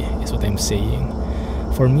priority, is what I'm saying.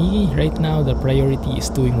 For me, right now, the priority is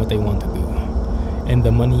doing what I want to do, and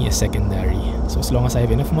the money is secondary. So as long as I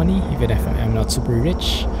have enough money, even if I'm not super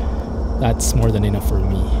rich, that's more than enough for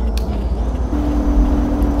me.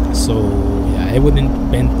 So yeah, I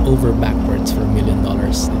wouldn't bend over backwards for $1 million,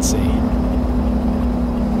 let's say,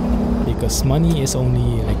 because money is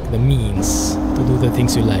only like the means to do the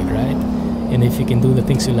things you like, right? And if you can do the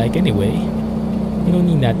things you like anyway, you don't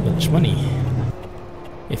need that much money.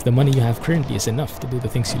 If the money you have currently is enough to do the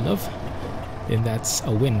things you love, then that's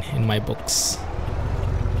a win in my books.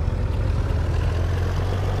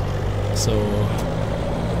 So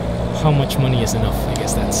how much money is enough? I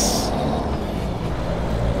guess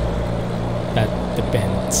that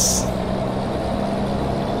depends.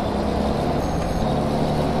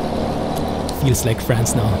 Feels like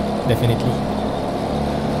France now, definitely.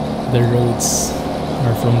 The roads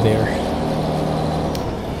are from there.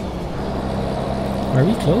 Are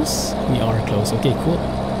we close? We are close. Okay, cool.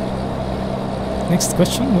 Next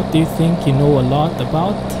question. What do you think you know a lot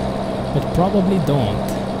about but probably don't?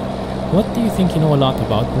 What do you think you know a lot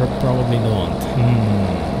about but probably don't?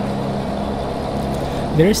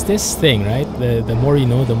 There's this thing, right? The more you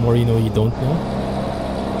know you don't know.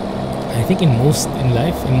 I think in most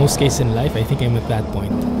cases in life, I think I'm at that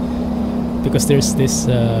point. Because there's this,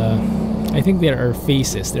 I think there are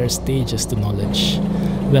phases, there are stages to knowledge.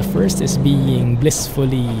 The first is being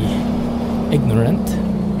blissfully ignorant.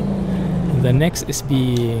 The next is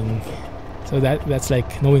being, so that's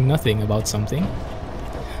like knowing nothing about something.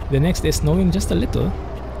 The next is knowing just a little,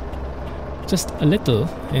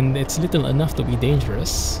 and it's little enough to be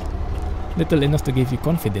dangerous, little enough to give you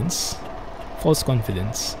confidence, false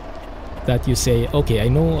confidence, that you say, okay, I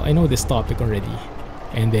know this topic already,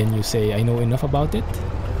 and then you say, I know enough about it,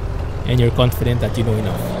 and you're confident that you know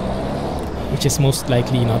enough, which is most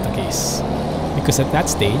likely not the case, because at that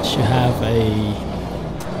stage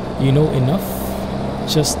you know enough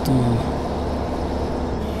just to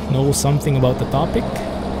know something about the topic,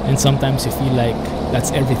 and sometimes you feel like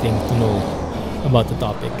that's everything to know about the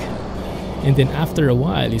topic. And then after a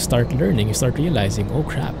while you start learning, you start realizing, oh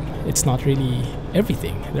crap, it's not really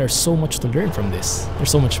everything. There's so much to learn from this. There's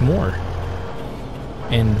so much more.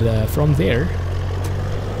 And from there,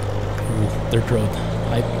 dirt road.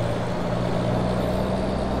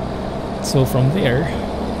 So from there,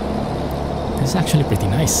 this is actually pretty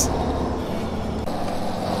nice.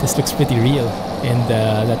 This looks pretty real, and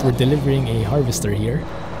that we're delivering a harvester here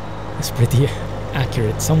is pretty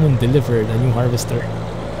accurate. Someone delivered a new harvester,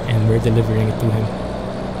 and we're delivering it to him.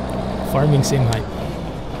 Farming same height.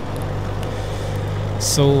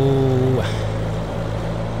 So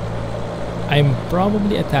I'm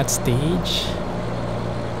probably at that stage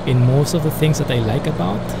in most of the things that I like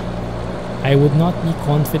about. I would not be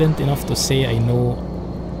confident enough to say I know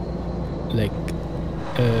like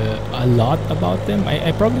a lot about them.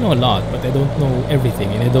 I probably know a lot, but I don't know everything,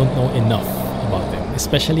 and I don't know enough about them,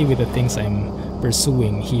 especially with the things I'm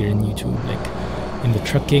pursuing here in YouTube, like in the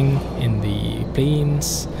trucking, in the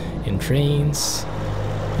planes, in trains.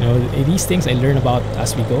 You know, these things I learn about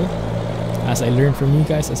as we go, as I learn from you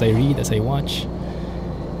guys, as I read, as I watch.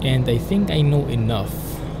 And I think I know enough,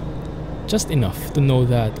 just enough to know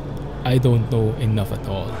that I don't know enough at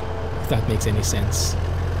all, if that makes any sense.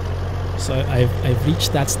 So I've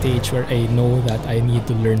reached that stage where I know that I need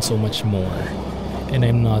to learn so much more, and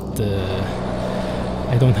I'm not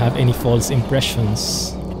I don't have any false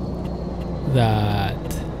impressions that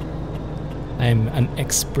I'm an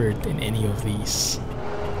expert in any of these.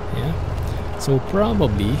 Yeah. So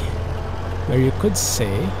probably where you could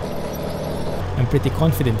say I'm pretty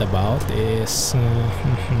confident about is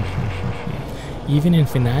even in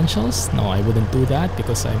financials. No, I wouldn't do that,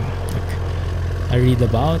 because I read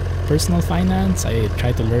about personal finance, I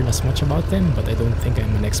try to learn as much about them, but I don't think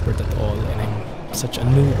I'm an expert at all, and I'm such a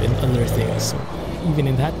noob in other things. So even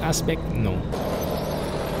in that aspect, no.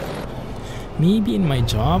 Maybe in my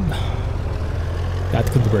job, that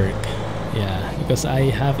could work. Yeah, because I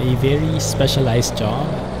have a very specialized job,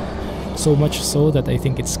 so much so that I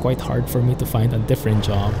think it's quite hard for me to find a different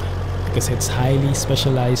job, because it's highly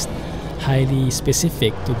specialized, highly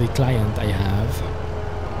specific to the client I have,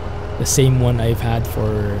 the same one I've had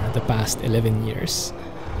for the past 11 years.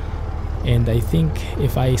 And I think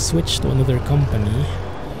if I switch to another company,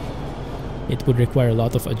 it would require a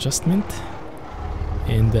lot of adjustment,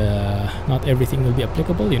 and not everything will be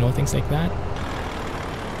applicable, you know, things like that.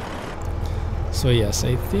 So yes,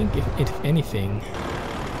 I think if anything,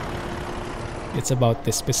 it's about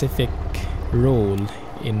the specific role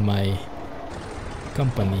in my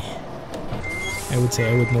company I would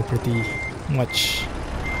say I would know pretty much,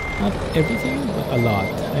 not everything, but a lot.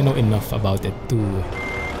 I know enough about it to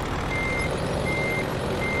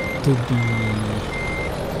be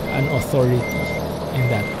an authority in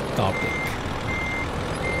that topic.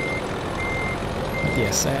 But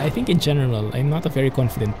yes, I think in general, I'm not a very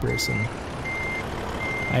confident person.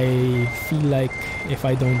 I feel like if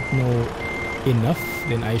I don't know enough,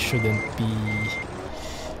 then I shouldn't be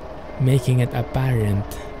making it apparent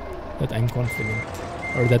that I'm confident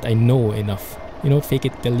or that I know enough. You know, fake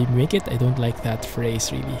it till you make it. I don't like that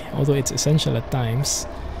phrase really. Although it's essential at times,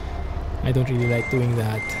 I don't really like doing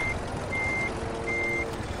that.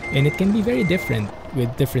 And it can be very different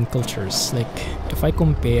with different cultures. Like if I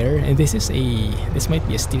compare, and this might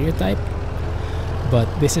be a stereotype, but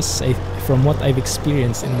this is from what I've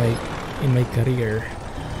experienced in my career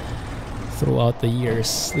throughout the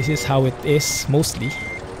years. This is how it is mostly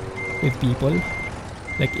with people.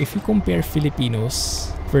 Like if you compare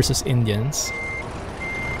Filipinos versus Indians,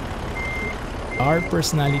 our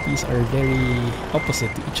personalities are very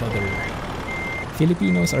opposite to each other.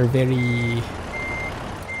 Filipinos are very,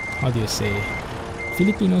 how do you say?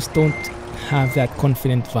 Filipinos don't have that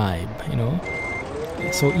confident vibe, you know?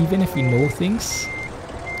 So even if we know things,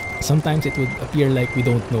 sometimes it would appear like we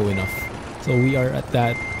don't know enough. So we are at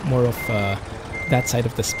that more of that side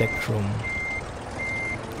of the spectrum.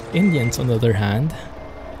 Indians, on the other hand,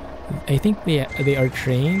 I think they are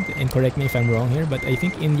trained, and correct me if I'm wrong here, but I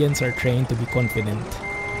think Indians are trained to be confident.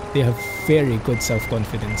 They have very good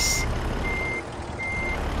self-confidence.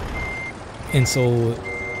 And so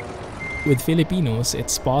with Filipinos,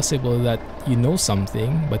 it's possible that you know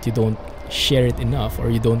something, but you don't share it enough, or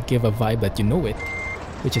you don't give a vibe that you know it,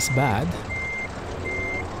 which is bad.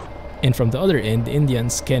 And from the other end,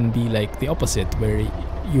 Indians can be like the opposite, where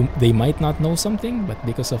they might not know something, but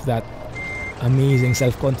because of that amazing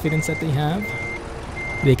self-confidence that they have,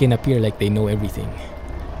 they can appear like they know everything.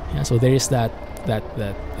 Yeah, so there is that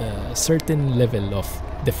certain level of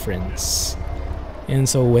difference. And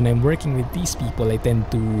so when I'm working with these people, I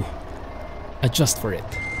tend to adjust for it.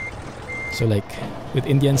 So like with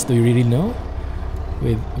Indians, do you really know?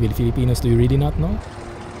 With Filipinos, do you really not know?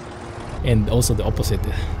 And also the opposite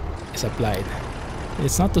is applied.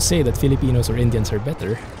 It's not to say that Filipinos or Indians are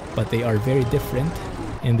better, but they are very different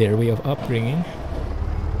in their way of upbringing,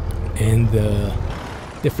 and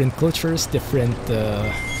different cultures, different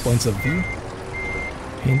points of view.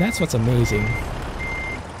 And that's what's amazing.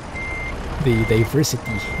 The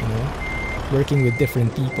diversity, you know, working with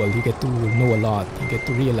different people, you get to know a lot, you get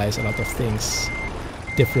to realize a lot of things.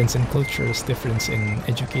 Difference in cultures, difference in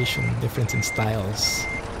education, difference in styles.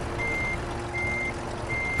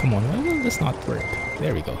 Come on, why will this not work?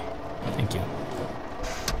 There we go. Thank you.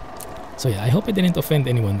 So yeah, I hope I didn't offend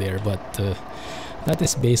anyone there, but that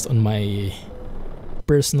is based on my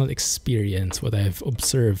personal experience, what I've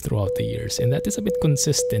observed throughout the years, and that is a bit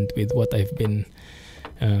consistent with what I've been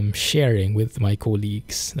sharing with my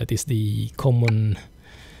colleagues. That is the common,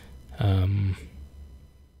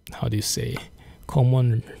 how do you say,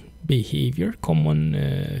 common behavior,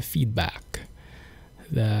 common feedback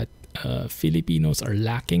that Filipinos are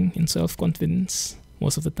lacking in self-confidence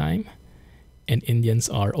most of the time, and Indians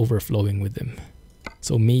are overflowing with them.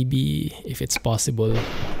 So maybe if it's possible,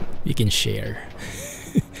 we can share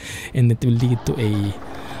and it will lead to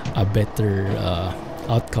a better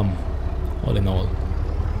outcome all in all.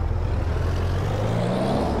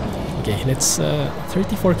 Okay, let's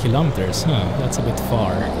 34 kilometers, that's a bit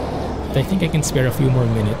far, but I think I can spare a few more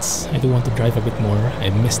minutes. I do want to drive a bit more. I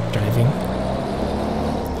missed driving.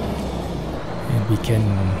 And we can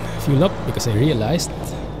fuel up, because I realized,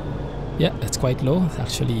 yeah, that's quite low.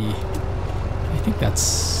 Actually, I think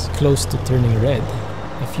that's close to turning red.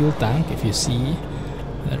 The fuel tank, if you see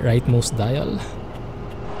the rightmost dial,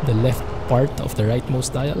 the left part of the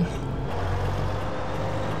rightmost dial,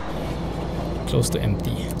 close to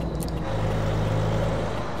empty.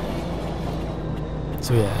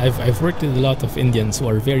 So yeah, I've worked with a lot of Indians who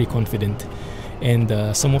are very confident,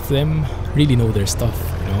 and some of them really know their stuff,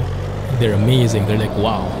 you know. They're amazing. They're like,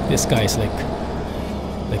 wow, this guy is like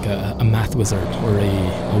a math wizard or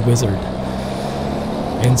a wizard.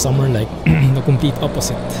 And some are like the complete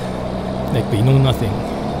opposite, like they know nothing,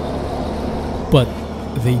 but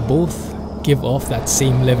they both give off that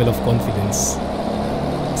same level of confidence.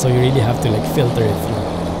 So you really have to like filter it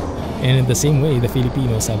through. And in the same way, the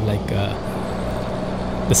Filipinos have like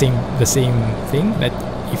the same thing, that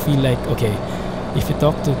you feel like, okay, if you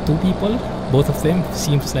talk to two people, both of them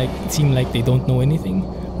seem like they don't know anything,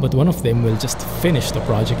 but one of them will just finish the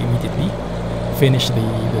project immediately, finish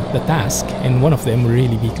the task, and one of them will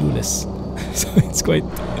really be clueless. So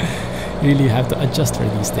really have to adjust for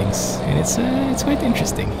these things, and it's quite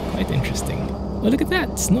interesting. Quite interesting. Oh, look at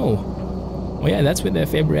that snow! Oh yeah, that's with the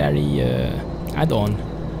February add-on.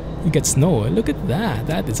 You get snow. Look at that.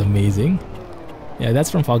 That is amazing. Yeah,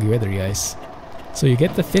 that's from foggy weather, guys. So you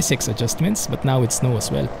get the physics adjustments, but now it's snow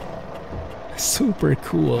as well. Super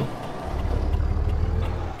cool.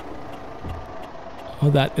 Oh,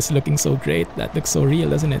 that is looking so great. That looks so real,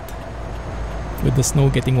 doesn't it? With the snow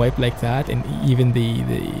getting wiped like that, and even the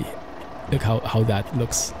look how that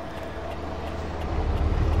looks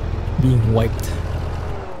being wiped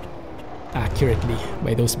accurately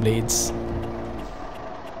by those blades,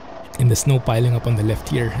 and the snow piling up on the left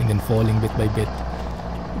here and then falling bit by bit.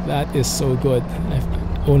 That is so good.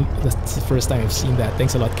 That's the first time I've seen that.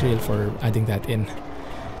 Thanks a lot, Krill, for adding that in.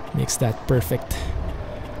 Makes that perfect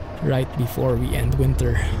right before we end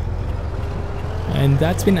winter. And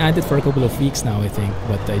that's been added for a couple of weeks now, I think,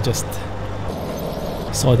 but I just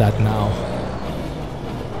saw that now.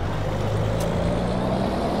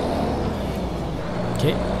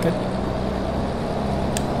 Okay, good.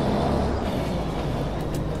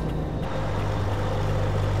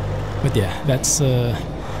 But yeah, that's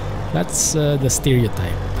the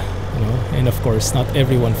stereotype, you know, and of course not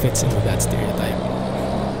everyone fits into that stereotype,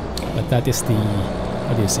 but that is the,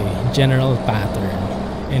 how do you say, general pattern.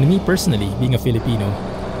 And me personally, being a Filipino,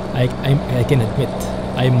 I can admit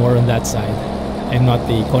I'm more on that side. I'm not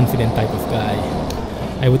the confident type of guy.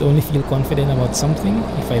 I would only feel confident about something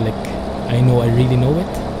if I know I really know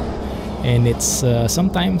it, and it's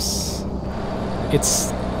sometimes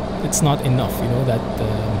it's not enough, you know, that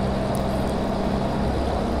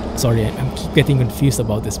sorry, I'm keep getting confused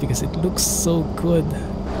about this because it looks so good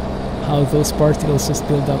how those particles just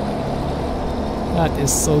build up. That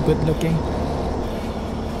is so good looking.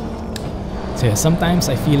 So yeah, sometimes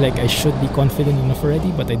I feel like I should be confident enough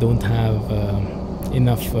already, but I don't have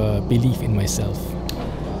enough belief in myself.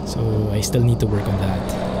 So I still need to work on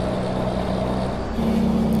that.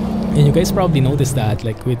 And you guys probably noticed that,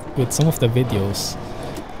 like with some of the videos,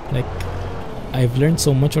 like I've learned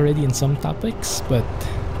so much already in some topics, but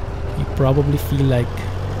you probably feel like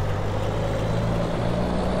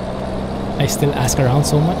I still ask around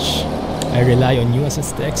so much. I rely on you as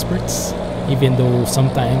the experts, even though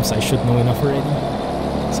sometimes I should know enough already.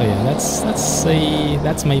 So yeah,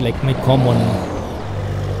 that's my common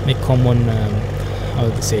how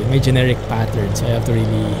to say, my generic pattern. So I have to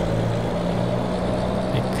really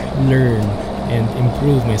like learn and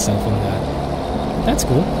improve myself on that. That's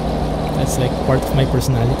cool. That's like part of my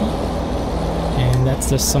personality, and that's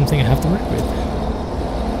just something I have to work with.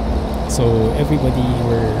 So everybody,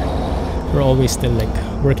 we're always still like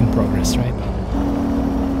work in progress, right?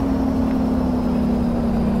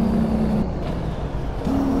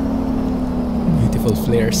 Beautiful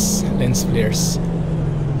flares, lens flares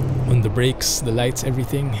on the brakes, the lights,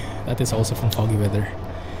 everything. That is also from foggy weather.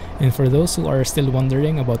 And for those who are still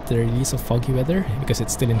wondering about the release of foggy weather, because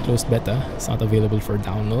it's still in closed beta, it's not available for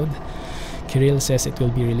download, Kirill says it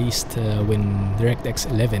will be released when DirectX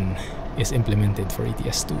 11 is implemented for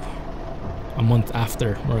ETS2, a month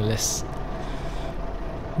after, more or less.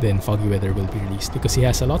 Then foggy weather will be released, because he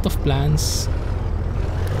has a lot of plans.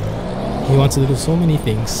 He wants to do so many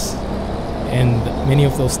things, and many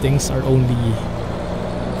of those things are only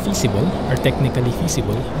feasible, are technically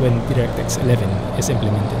feasible when DirectX 11 is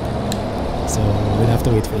implemented. So we'll have to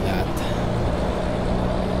wait for that.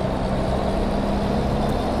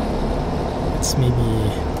 Let's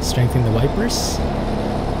maybe strengthen the wipers,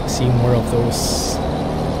 see more of those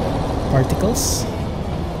particles.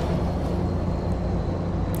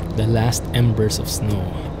 The last embers of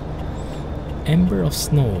snow. Ember of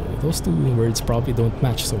snow. Those two words probably don't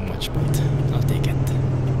match so much, but I'll take it.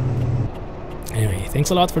 Anyway, thanks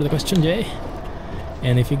a lot for the question, Jay.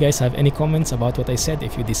 And if you guys have any comments about what I said,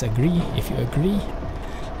 if you disagree, if you agree,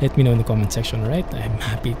 let me know in the comment section, right? I'm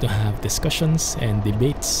happy to have discussions and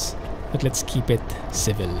debates, but let's keep it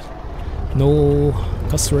civil. No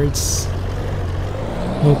cuss words,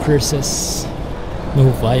 no curses, no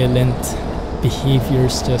violent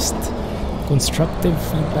behaviors, just constructive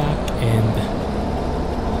feedback and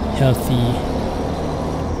healthy,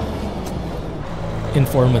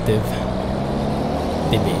 informative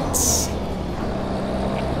debates.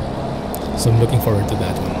 So I'm looking forward to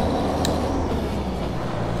that one.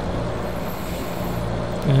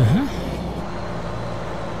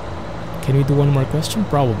 Can we do one more question?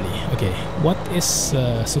 Probably. Okay. What is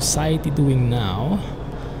society doing now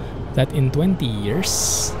that in 20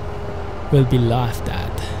 years will be laughed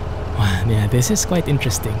at? Wow, yeah, this is quite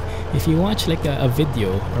interesting. If you watch like a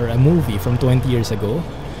video or a movie from 20 years ago,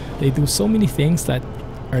 they do so many things that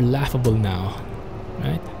are laughable now,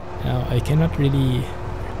 right? Now, I cannot really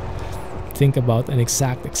think about an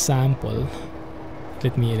exact example.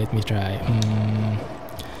 Let me try.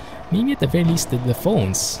 Maybe at the very least the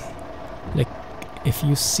phones. Like, if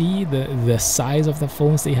you see the size of the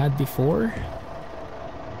phones they had before,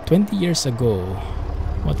 20 years ago,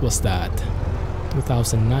 what was that?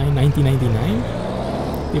 2009,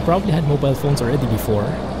 1999? They probably had mobile phones already before,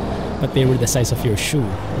 but they were the size of your shoe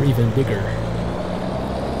or even bigger.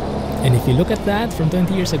 And if you look at that from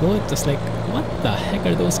 20 years ago, it's just like, what the heck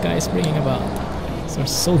are those guys bringing about?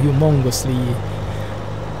 So humongously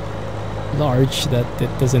large that it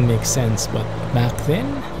doesn't make sense. But back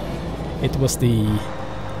then, it was the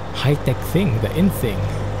high-tech thing, the in thing.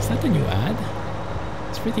 Is that a new ad?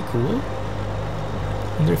 It's pretty cool.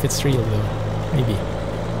 Wonder if it's real though. Maybe.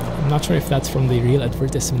 I'm not sure if that's from the real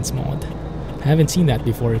advertisements mod. I haven't seen that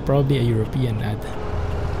before. It's probably a European ad,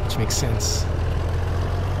 which makes sense.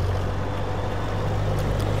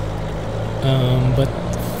 But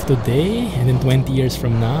today and in 20 years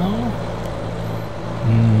from now,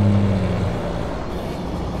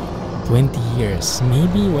 20 years,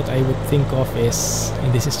 maybe what I would think of is,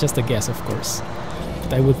 and this is just a guess of course,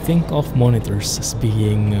 but I would think of monitors as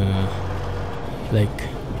being like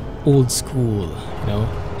old school, you know,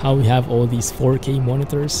 how we have all these 4K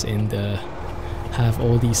monitors and have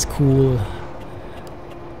all these cool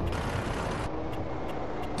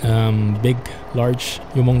big, large,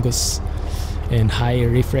 humongous and high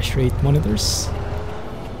refresh rate monitors.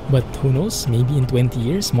 But who knows, maybe in 20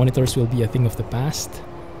 years monitors will be a thing of the past.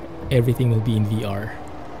 Everything will be in VR,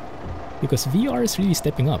 because VR is really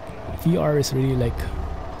stepping up. VR is really like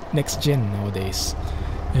next gen nowadays.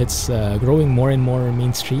 It's growing more and more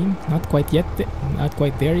mainstream. Not quite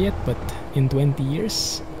there yet, but in 20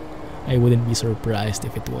 years I wouldn't be surprised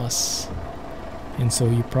if it was. And so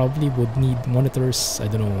you probably would need monitors, I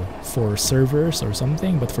don't know, for servers or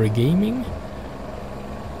something, but for gaming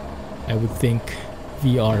I would think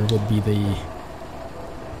VR would be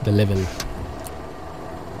the level,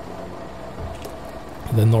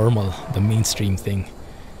 the normal, the mainstream thing.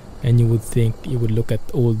 And you would think, you would look at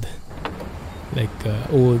old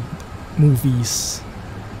movies,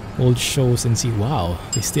 old shows and see, wow,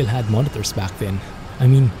 they still had monitors back then. I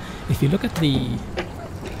mean, if you look at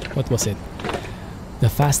what was it? The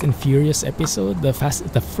Fast and Furious episode, the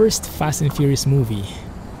first Fast and Furious movie.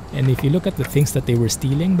 And if you look at the things that they were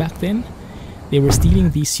stealing back then, they were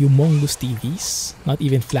stealing these humongous TVs, not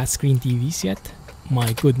even flat screen TVs yet.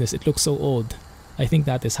 My goodness, it looks so old. I think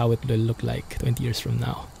that is how it will look like 20 years from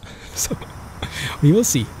now. So we will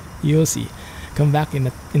see. You will see. Come back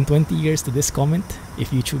in 20 years to this comment,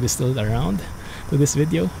 if YouTube is still around, to this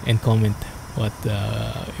video, and comment what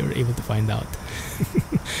you're able to find out.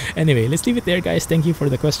 Anyway, let's leave it there, guys. Thank you for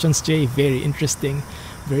the questions, Jay. Very interesting,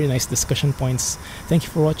 very nice discussion points. Thank you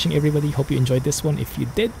for watching, everybody. Hope you enjoyed this one. If you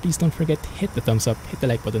did, please don't forget, hit the thumbs up, hit the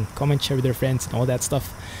like button, comment, share with your friends, and all that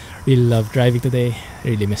stuff. Really loved driving today.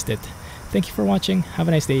 Really missed it. Thank you for watching. Have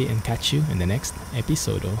a nice day, and catch you in the next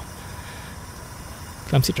episode.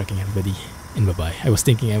 Clumsy trucking, everybody, and bye-bye. I was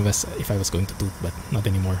thinking if I was going to toot, but not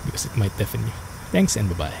anymore because it might deafen you. Thanks, and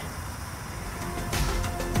bye-bye.